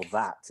the year before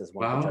that as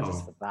one of the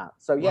judges for that.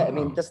 So yeah, I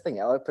mean, this thing,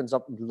 it opens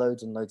up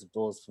loads and loads of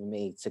doors for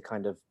me to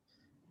kind of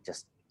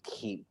just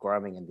keep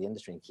growing in the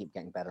industry and keep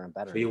getting better and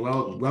better. So you're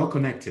well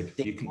connected.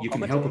 You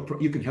can help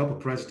a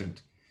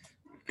president.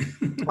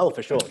 Oh,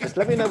 for sure. Just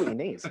let me know what you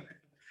need.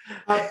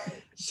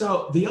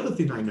 So the other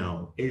thing I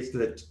know is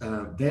that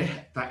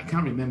I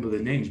can't remember the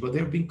names, but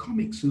there have been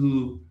comics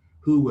who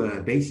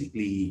were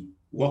basically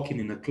working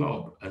in a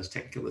club as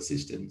technical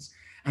assistants,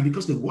 and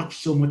because they watched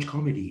so much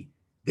comedy,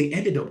 they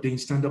ended up doing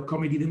stand-up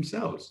comedy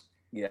themselves.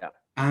 Yeah.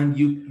 And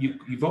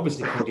you've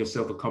obviously called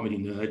yourself a comedy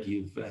nerd.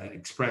 You've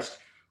expressed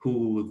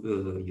who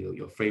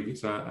your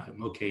favorites are. I'm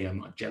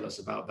not jealous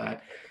about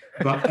that.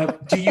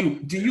 But do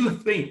you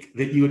think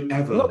that you would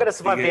ever? I'm not going to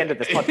survive the end of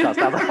this podcast,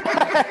 am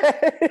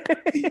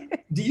I?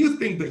 Do you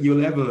think that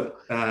you'll ever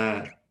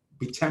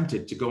be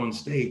tempted to go on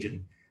stage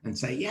and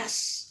say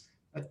yes?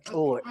 I'd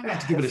like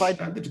to give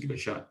it a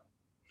shot.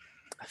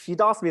 If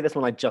you'd asked me this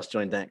when I just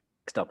joined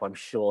Nextup, I'm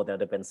sure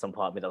there'd have been some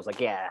part of me that was like,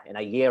 yeah, in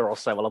a year or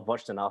so, I've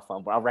watched enough.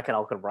 I reckon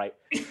I could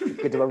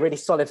do a really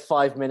solid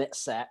 5-minute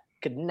set.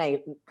 Could nail.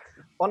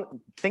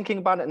 Thinking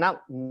about it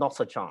now,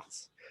 not a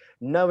chance.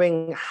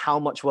 Knowing how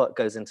much work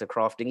goes into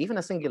crafting, even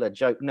a singular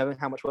joke, knowing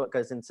how much work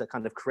goes into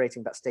kind of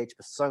creating that stage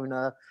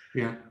persona.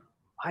 Yeah.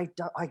 I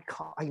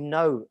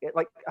know it.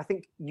 Like, I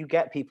think you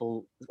get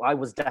people. I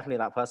was definitely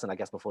that person, I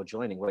guess, before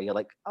joining, where you're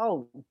like,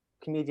 oh,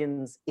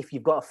 comedians, if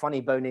you've got a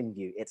funny bone in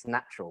you, it's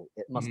natural.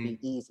 It must be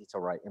easy to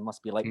write. It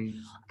must be like,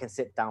 I can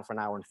sit down for an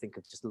hour and think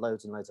of just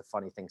loads and loads of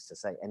funny things to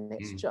say. And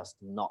it's just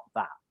not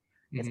that.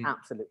 It's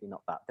absolutely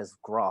not that. There's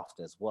graft,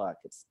 there's work.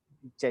 It's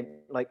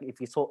like,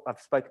 if you talk, I've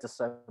spoken to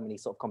so many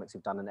sort of comics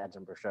who've done an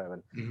Edinburgh show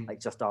and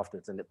like just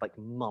afterwards, and it's like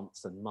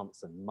months and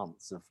months and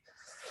months of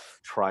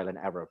trial and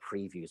error,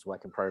 previews,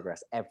 work in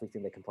progress,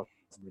 everything they can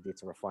possibly do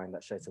to refine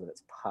that show so that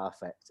it's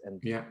perfect.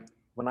 And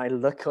when I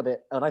look at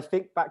it, and I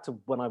think back to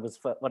when I was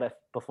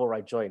before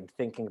I joined,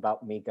 thinking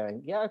about me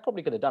going, yeah, I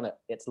probably could have done it.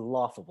 It's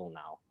laughable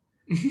now,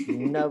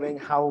 knowing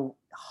how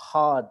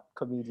hard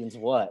comedians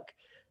work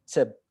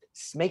to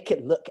make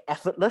it look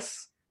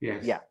effortless.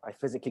 Yes. Yeah, I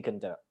physically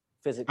couldn't do it.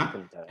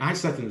 I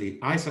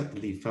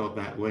certainly felt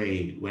that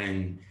way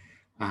when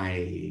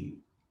I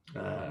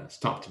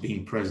stopped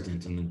being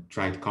president and then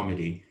tried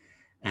comedy.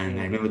 And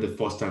I remember the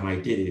first time I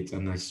did it,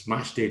 and I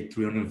smashed it.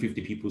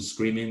 350 people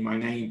screaming my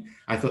name.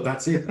 I thought,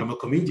 that's it. I'm a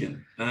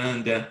comedian.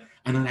 And then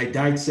I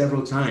died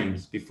several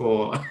times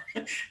before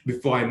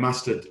I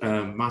mastered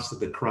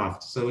the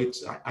craft. So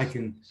I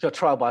can. It's your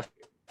trial by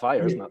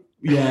fire, isn't it?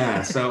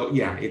 Yeah. So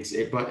yeah, it's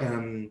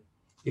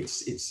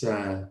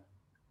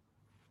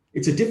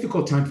a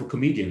difficult time for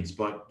comedians,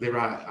 but there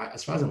are,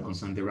 as far as I'm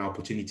concerned, there are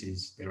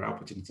opportunities. There are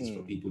opportunities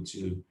for people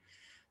to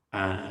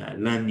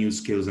learn new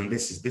skills, and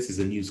this is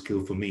a new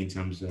skill for me in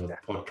terms of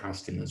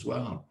podcasting as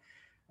well.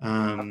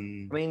 I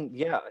mean,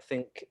 yeah, I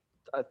think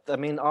I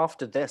mean,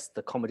 after this,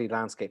 the comedy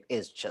landscape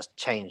is just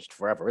changed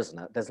forever, isn't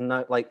it? There's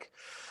no, like,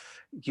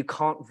 you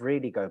can't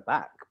really go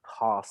back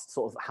past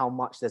sort of how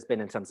much there's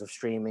been in terms of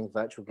streaming,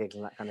 virtual gigs,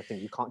 and that kind of thing.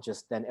 You can't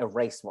just then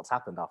erase what's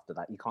happened after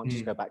that. You can't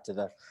just go back to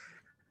the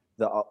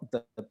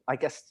I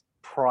guess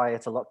prior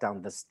to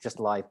lockdown, there's just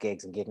live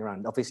gigs and gigging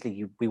around.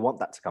 Obviously, we want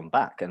that to come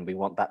back, and we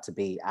want that to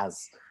be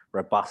as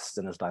robust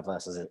and as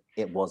diverse as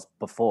it was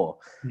before.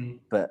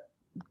 But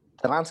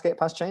the landscape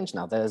has changed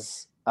now.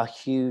 There's a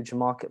huge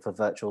market for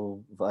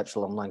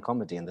virtual online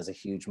comedy, and there's a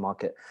huge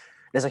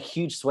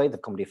swathe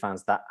of comedy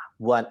fans that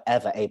weren't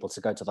ever able to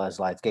go to those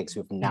live gigs,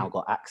 who've now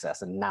got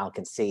access and now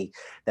can see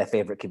their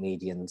favorite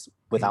comedians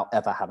without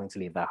ever having to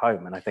leave their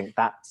home. And I think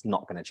that's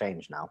not going to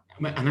change now.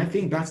 And I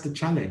think that's the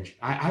challenge.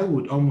 I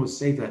would almost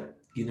say that,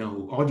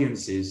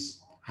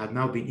 audiences have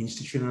now been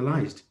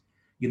institutionalized.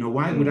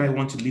 Why would I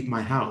want to leave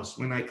my house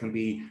when I can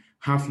be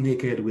half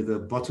naked with a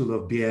bottle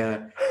of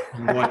beer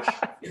and watch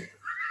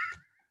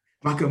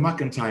Michael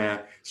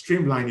McIntyre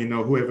streamlining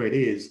or whoever it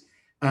is?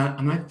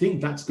 And I think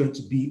that's going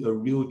to be a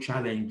real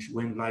challenge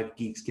when live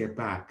gigs get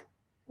back.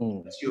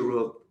 You're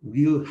a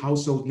real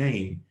household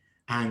name,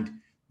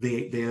 and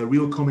they are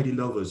real comedy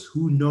lovers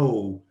who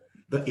know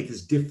that it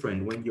is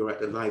different when you're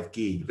at a live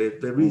gig.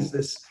 There is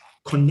this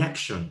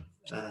connection.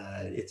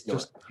 It's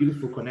just a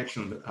beautiful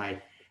connection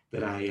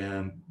that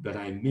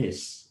I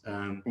miss.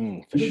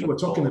 You were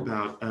talking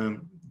about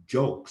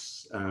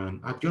jokes.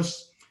 I've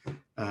just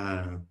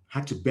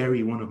had to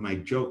bury one of my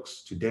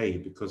jokes today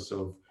because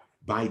of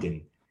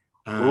Biden.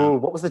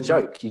 What was the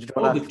joke?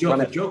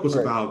 The joke was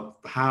about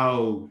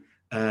how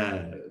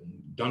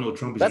Donald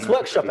Trump is. Let's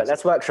workshop it.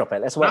 Let's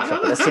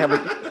see how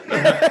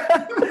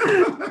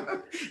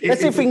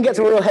let's see if we can get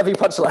to a real heavy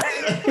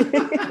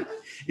punchline.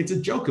 It's a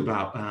joke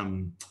about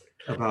an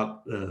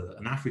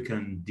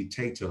African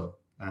dictator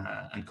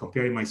and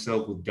comparing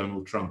myself with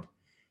Donald Trump.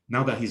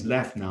 Now that he's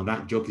left,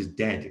 that joke is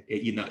dead.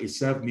 It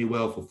served me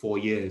well for 4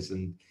 years,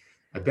 and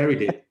I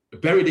buried it.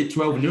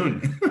 12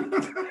 noon.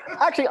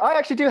 Actually,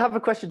 I do have a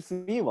question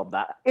for you on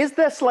that. Is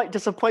there slight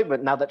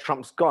disappointment now that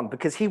Trump's gone?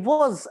 Because he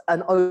was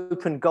an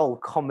open goal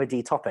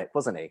comedy topic,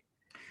 wasn't he?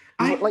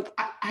 I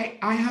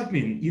have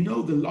been. The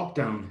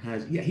lockdown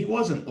has. Yeah, he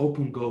was an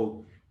open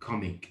goal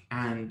comic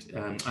and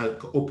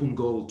open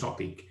goal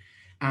topic,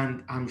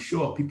 and I'm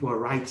sure people are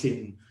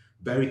writing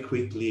very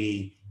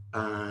quickly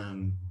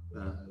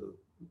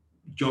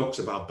jokes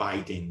about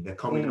Biden. They're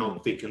coming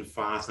out thick and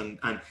fast, and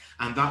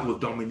that will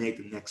dominate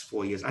the next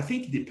 4 years. I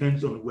think it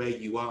depends on where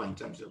you are in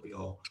terms of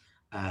your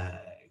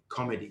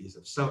comedies.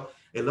 So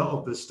a lot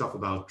of the stuff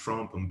about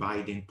Trump and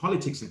Biden,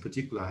 politics in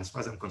particular, as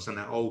far as I'm concerned,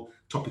 are all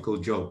topical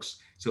jokes.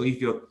 So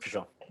if you're,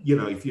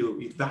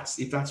 if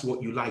that's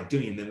what you like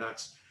doing, then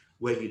that's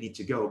where you need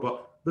to go.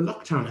 But the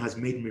lockdown has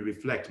made me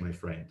reflect, my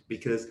friend,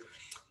 because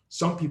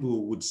some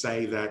people would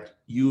say that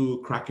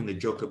you cracking the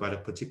joke about a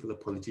particular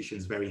politician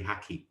is very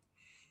hacky.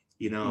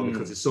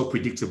 Because it's so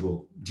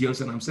predictable. Do you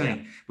understand what I'm saying?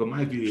 Yeah. But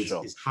my view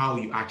is how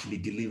you actually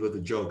deliver the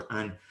joke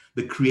and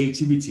the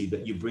creativity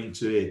that you bring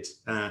to it.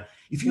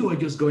 If you are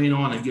just going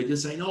on and you're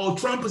just saying, oh,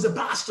 Trump is a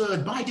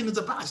bastard, Biden is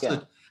a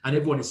bastard, and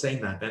everyone is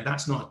saying that, then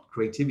that's not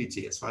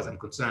creativity as far as I'm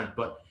concerned.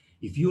 But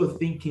if you are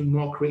thinking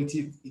more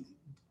creative,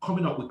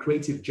 coming up with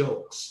creative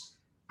jokes,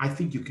 I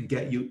think you can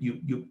get,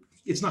 you.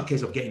 It's not a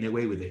case of getting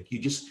away with it.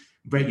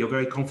 You're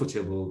very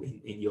comfortable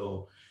in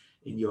your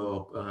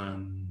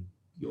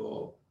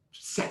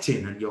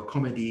setting, and your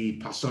comedy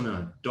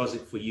persona does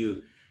it for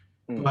you.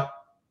 But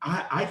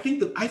I think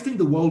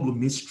the world will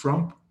miss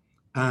Trump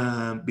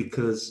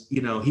because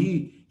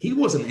he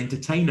was an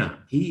entertainer.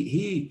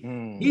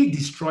 He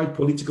destroyed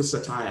political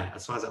satire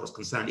as far as I was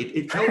concerned.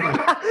 It felt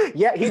like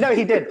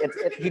he did.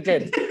 He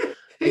did.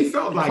 He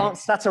felt like can't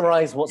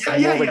satirize what's more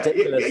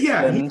ridiculous.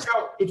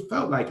 It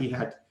felt like he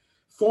had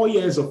 4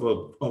 years of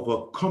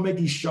a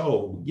comedy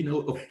show.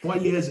 A 4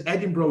 years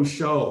Edinburgh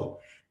show.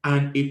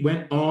 And it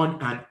went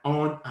on and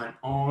on and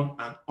on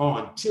and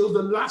on till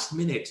the last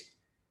minute.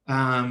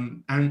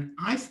 And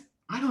I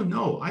don't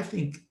know. I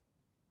think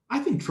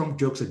Trump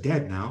jokes are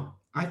dead now.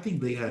 I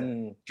think they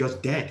are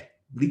just dead,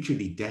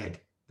 literally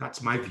dead.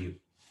 That's my view.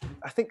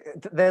 I think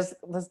there's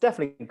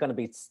definitely going to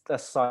be a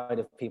side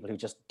of people who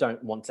just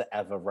don't want to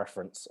ever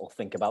reference or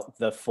think about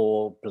the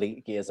 4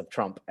 bleak years of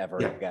Trump ever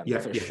again.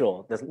 For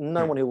sure. There's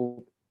no one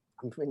who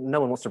no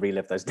one wants to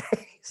relive those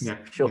days.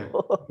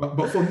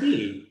 But for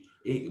me,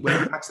 when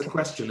you ask the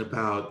question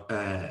about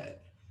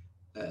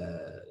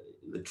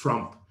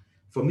Trump,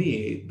 for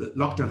me, the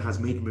lockdown has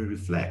made me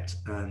reflect,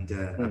 and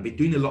I've been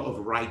doing a lot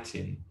of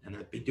writing,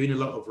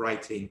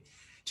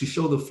 to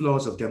show the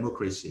flaws of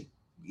democracy.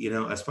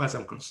 As far as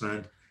I'm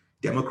concerned,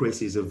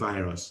 democracy is a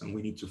virus, and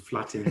we need to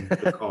flatten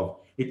the curve.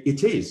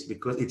 It is,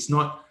 because it's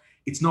not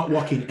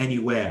working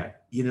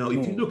anywhere.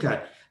 If you look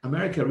at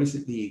America,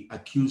 recently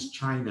accused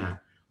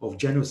China of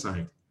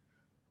genocide.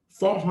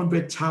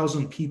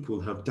 400,000 people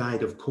have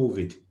died of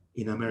COVID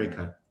in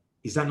America.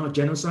 Is that not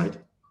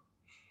genocide?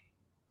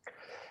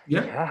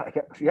 Yeah.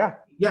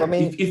 I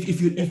mean,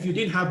 if you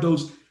didn't have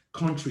those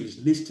countries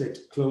listed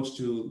close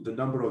to the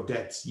number of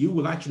deaths, you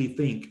will actually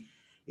think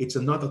it's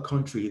another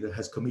country that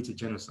has committed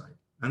genocide.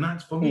 And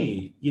that's for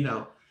me,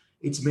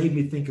 it's made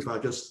me think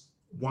about just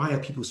why are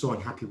people so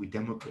unhappy with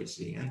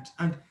democracy?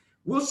 And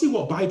we'll see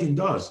what Biden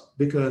does,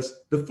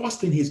 because the first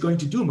thing he's going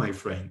to do, my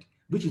friend,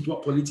 which is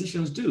what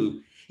politicians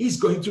do, he's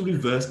going to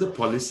reverse the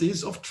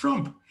policies of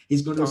Trump.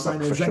 He's going to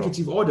sign an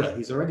executive order.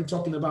 He's already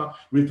talking about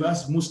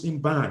reverse Muslim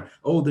ban,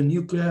 the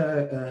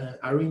nuclear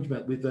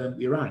arrangement with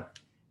Iran.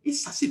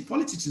 It's as if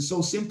politics is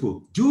so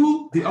simple.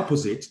 Do the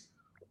opposite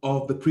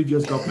of the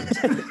previous government.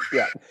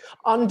 Yeah.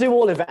 Undo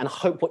all of it and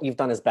hope what you've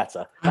done is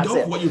better. And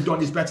hope what you've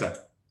done is better.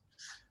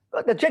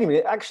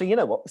 Genuinely, actually, you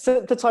know what?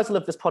 So the title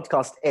of this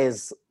podcast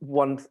is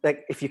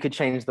if you could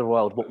change the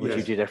world, what would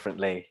you do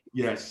differently?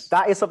 Yes.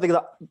 That is something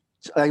that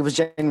I was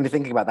genuinely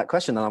thinking about that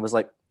question. And I was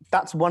like,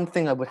 that's one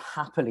thing I would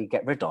happily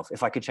get rid of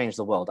if I could change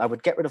the world. I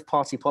would get rid of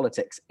party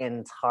politics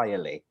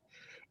entirely.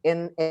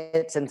 In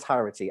its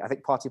entirety. I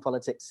think party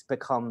politics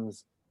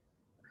becomes,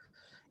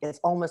 it's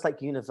almost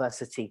like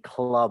university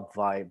club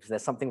vibes.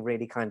 There's something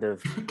really kind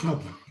of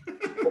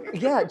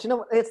yeah. Do you know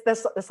what?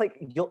 It's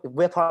like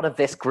we're part of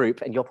this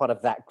group and you're part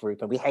of that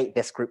group, and we hate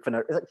this group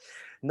for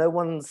no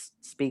one's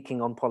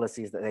speaking on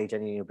policies that they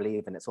genuinely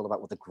believe in. It's all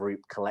about what the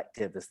group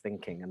collective is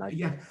thinking. And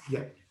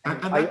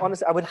I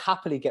honestly, I would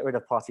happily get rid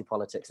of party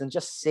politics and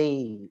just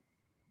see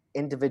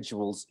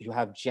individuals who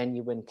have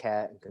genuine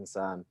care and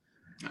concern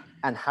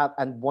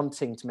and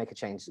wanting to make a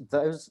change.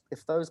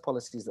 If those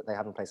policies that they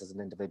have in place as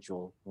an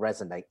individual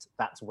resonate,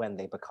 that's when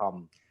they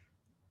become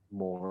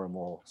more and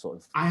more sort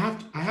of. I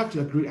have to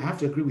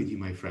agree with you,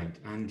 my friend.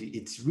 And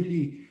it's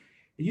really,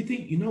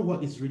 you know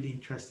what is really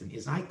interesting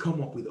is I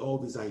come up with all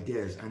these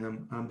ideas,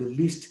 and I'm the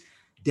least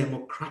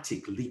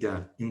democratic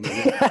leader in the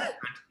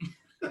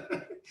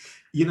world.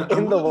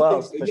 In the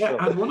world.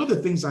 Sure. And one of the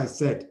things I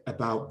said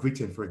about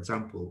Britain, for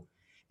example,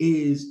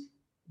 is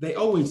they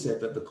always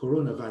said that the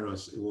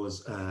coronavirus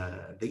was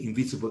the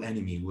invisible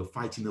enemy. We're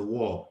fighting a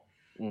war.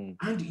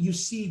 And you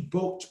see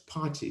both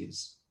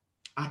parties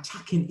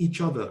attacking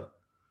each other.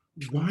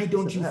 Why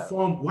don't you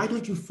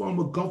form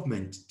a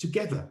government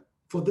together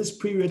for this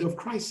period of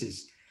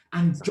crisis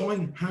and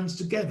join hands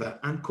together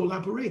and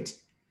collaborate?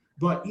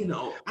 But,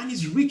 and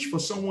it's rich for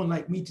someone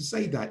like me to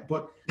say that,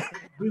 but I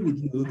agree with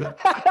you that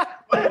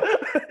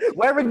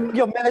wearing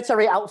your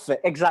military outfit,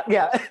 exactly.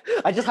 Yeah,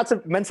 I just had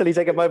to mentally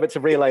take a moment to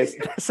realize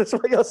this is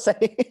what you're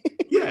saying.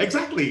 Yeah,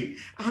 exactly.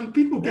 And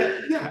people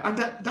get and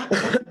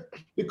that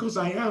because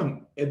I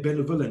am a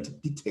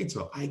benevolent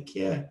dictator. I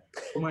care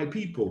for my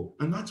people,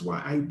 and that's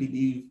why I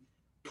believe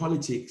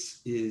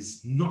politics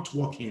is not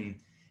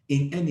working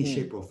in any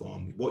shape or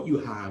form. What you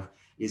have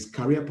is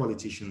career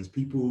politicians,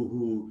 people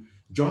who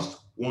just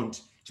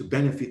want to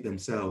benefit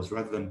themselves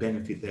rather than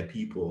benefit their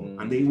people,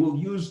 and they will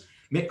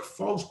make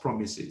false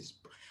promises.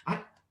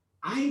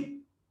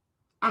 I'm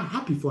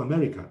happy for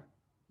America,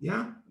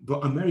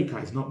 but America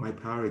is not my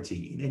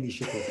priority in any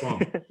shape or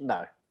form.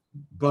 No.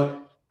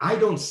 But I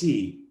don't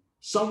see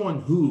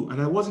someone who,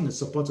 and I wasn't a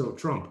supporter of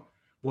Trump,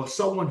 but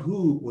someone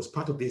who was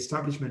part of the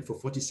establishment for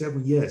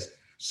 47 years,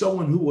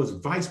 someone who was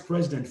vice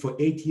president for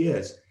 8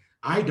 years,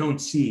 I don't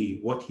see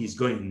what he's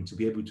going to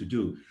be able to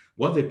do.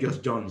 What they've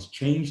just done is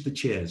change the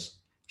chairs,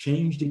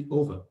 changed it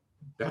over.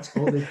 That's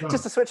all they've done.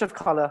 Just a switch of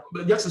color.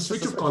 Just a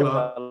switch of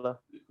color.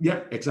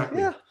 Yeah,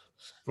 exactly. Yeah.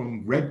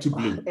 From red to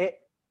blue.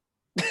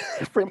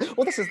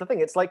 Well, this is the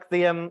thing. It's like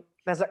there's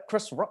that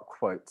Chris Rock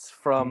quote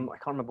from I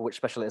can't remember which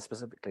special it is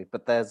specifically,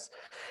 but there's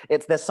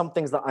some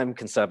things that I'm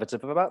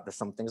conservative about. There's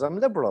some things I'm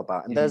liberal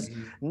about, and there's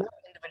no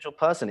individual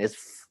person is.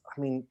 I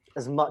mean,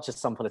 as much as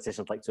some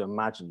politicians like to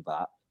imagine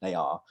that they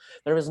are,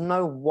 there's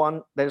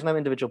no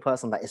individual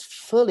person that is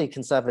fully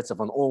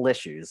conservative on all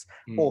issues,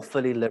 or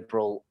fully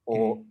liberal,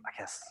 or I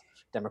guess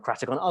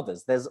democratic on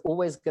others. There's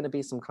always going to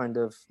be some kind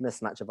of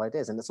mismatch of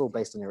ideas, and it's all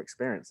based on your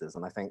experiences.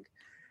 And I think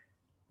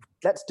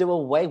let's do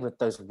away with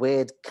those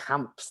weird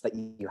camps that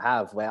you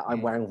have where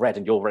I'm wearing red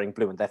and you're wearing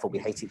blue and therefore we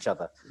hate each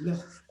other.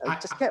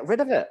 Just get rid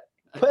of it.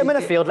 Put them in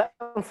a field, let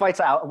them fight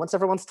it out, and once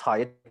everyone's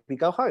tired, we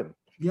go home.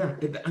 Yeah,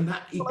 and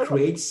that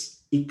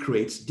it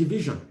creates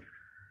division.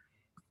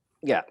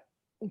 Yeah,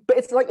 but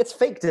it's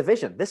fake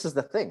division. This is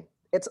the thing.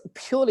 It's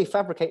purely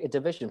fabricated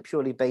division,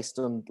 purely based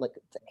on like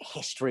the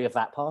history of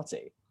that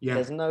party. Yeah.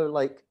 There's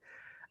no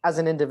as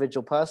an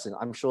individual person,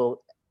 I'm sure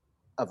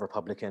a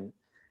Republican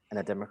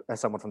and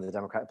someone from the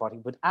Democratic Party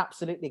would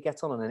absolutely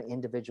get on an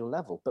individual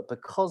level. But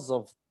because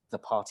of the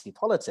party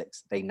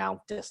politics, they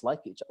now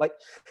dislike each other. Like,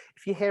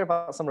 if you hear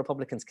about some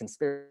Republicans'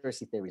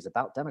 conspiracy theories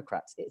about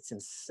Democrats, it's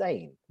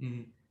insane.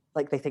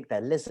 Like, they think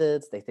they're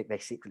lizards, they think they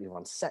secretly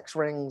run sex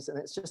rings, and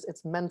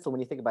it's mental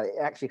when you think about it.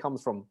 It actually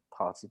comes from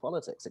party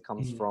politics. It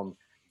comes from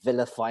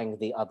vilifying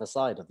the other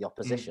side of the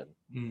opposition.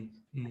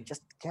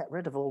 Just get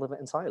rid of all of it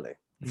entirely.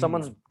 If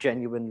someone's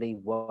genuinely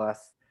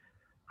worth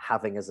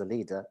having as a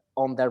leader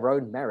on their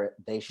own merit,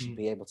 they should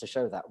be able to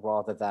show that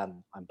rather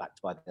than I'm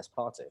backed by this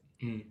party.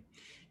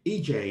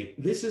 EJ,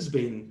 this has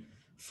been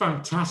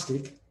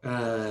fantastic.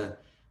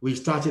 We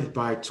started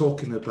by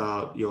talking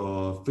about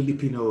your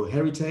Filipino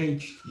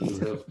heritage. You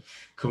have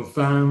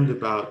confirmed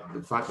about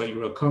the fact that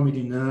you're a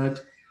comedy nerd.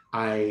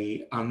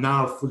 I am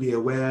now fully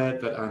aware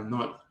that I'm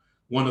not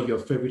one of your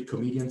favorite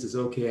comedians. It's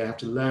okay. I have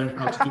to learn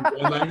how to do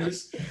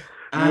one-liners.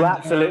 You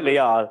absolutely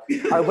are.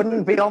 I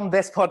wouldn't be on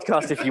this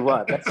podcast if you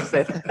weren't. Let's just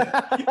say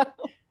that.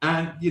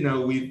 And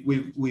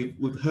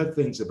we've heard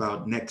things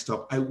about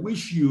Nextup. I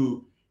wish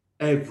you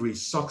every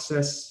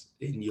success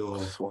in your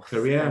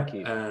career.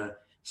 Thank you.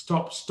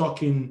 Stop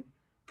stalking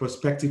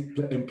prospective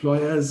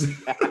employers.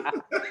 I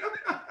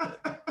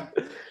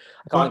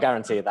can't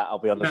guarantee that. I'll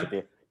be honest with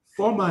you.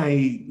 For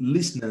my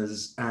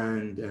listeners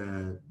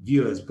and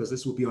viewers, because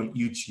this will be on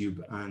YouTube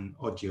and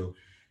audio,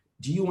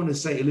 do you want to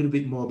say a little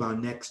bit more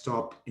about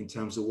Nextup in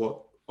terms of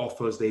what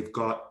offers they've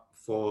got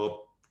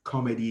for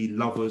comedy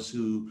lovers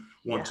who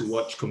want to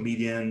watch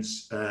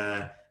comedians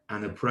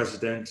and a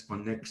president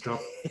on Nextup?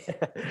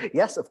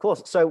 Yes, of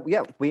course. So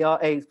yeah, we are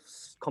a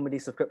comedy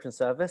subscription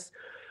service.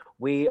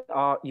 You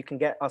can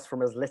get us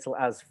from as little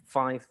as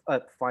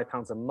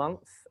 £5 a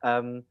month.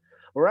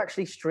 We're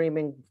actually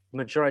streaming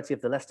majority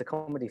of the Leicester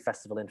Comedy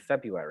Festival in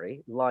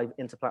February live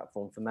into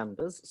platform for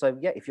members. So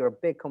yeah, if you're a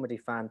big comedy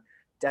fan,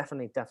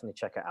 definitely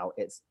check it out.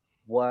 It's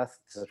worth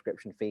the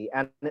subscription fee,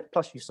 and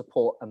plus you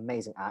support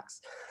amazing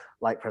acts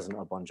like President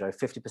Obonjo.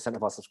 50%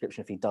 of our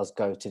subscription fee does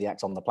go to the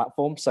acts on the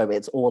platform, so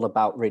it's all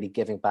about really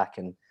giving back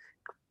and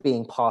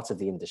being part of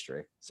the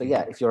industry. So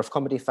yeah, if you're a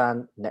comedy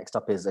fan,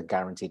 Nextup is a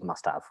guaranteed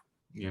must-have.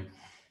 Yeah.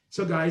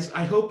 So guys,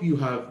 I hope you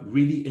have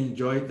really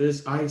enjoyed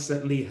this. I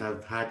certainly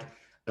have had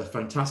a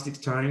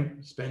fantastic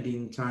time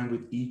spending time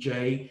with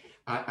EJ.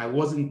 I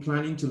wasn't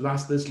planning to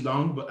last this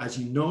long, but as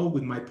you know,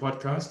 with my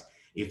podcast,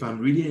 if I'm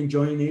really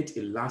enjoying it,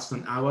 it lasts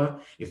an hour.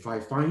 If I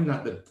find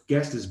that the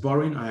guest is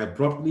boring, I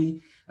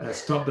abruptly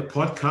stop the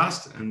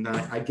podcast and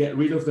I get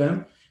rid of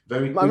them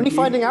very quickly. I'm only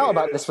finding out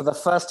about this for the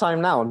first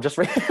time now. I'm just...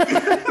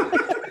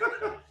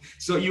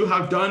 So you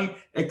have done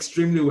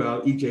extremely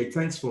well, EJ.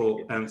 Thanks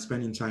for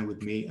spending time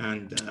with me,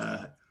 and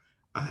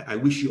I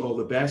wish you all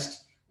the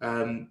best.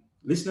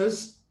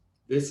 Listeners,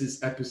 this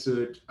is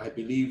episode, I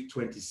believe,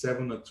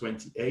 27 or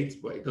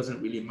 28, but it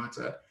doesn't really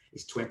matter.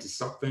 It's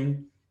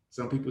 20-something.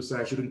 Some people say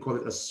I shouldn't call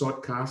it a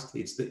swordcast.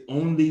 It's the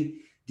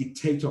only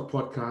dictator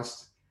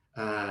podcast,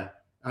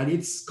 and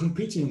it's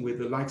competing with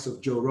the likes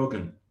of Joe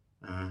Rogan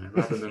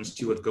rather than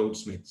Stuart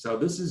Goldsmith. So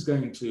this is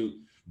going to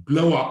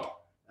blow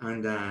up,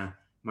 and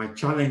my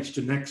challenge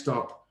to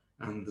Nextup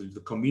and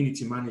the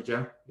community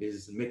manager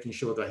is making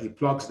sure that he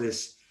plugs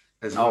this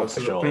as well.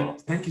 So sure.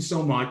 Thank you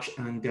so much,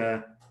 and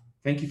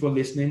thank you for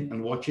listening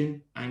and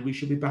watching, and we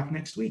should be back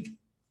next week.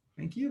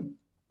 Thank you.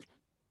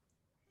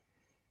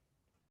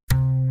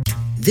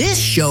 This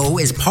show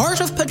is part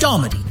of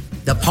Podomedy,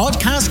 the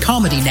podcast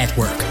comedy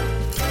network.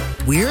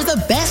 We're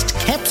the best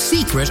kept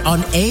secret on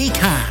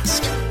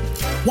Acast.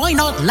 Why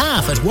not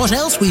laugh at what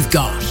else we've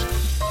got?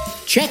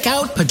 Check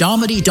out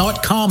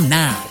podomedy.com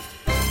now.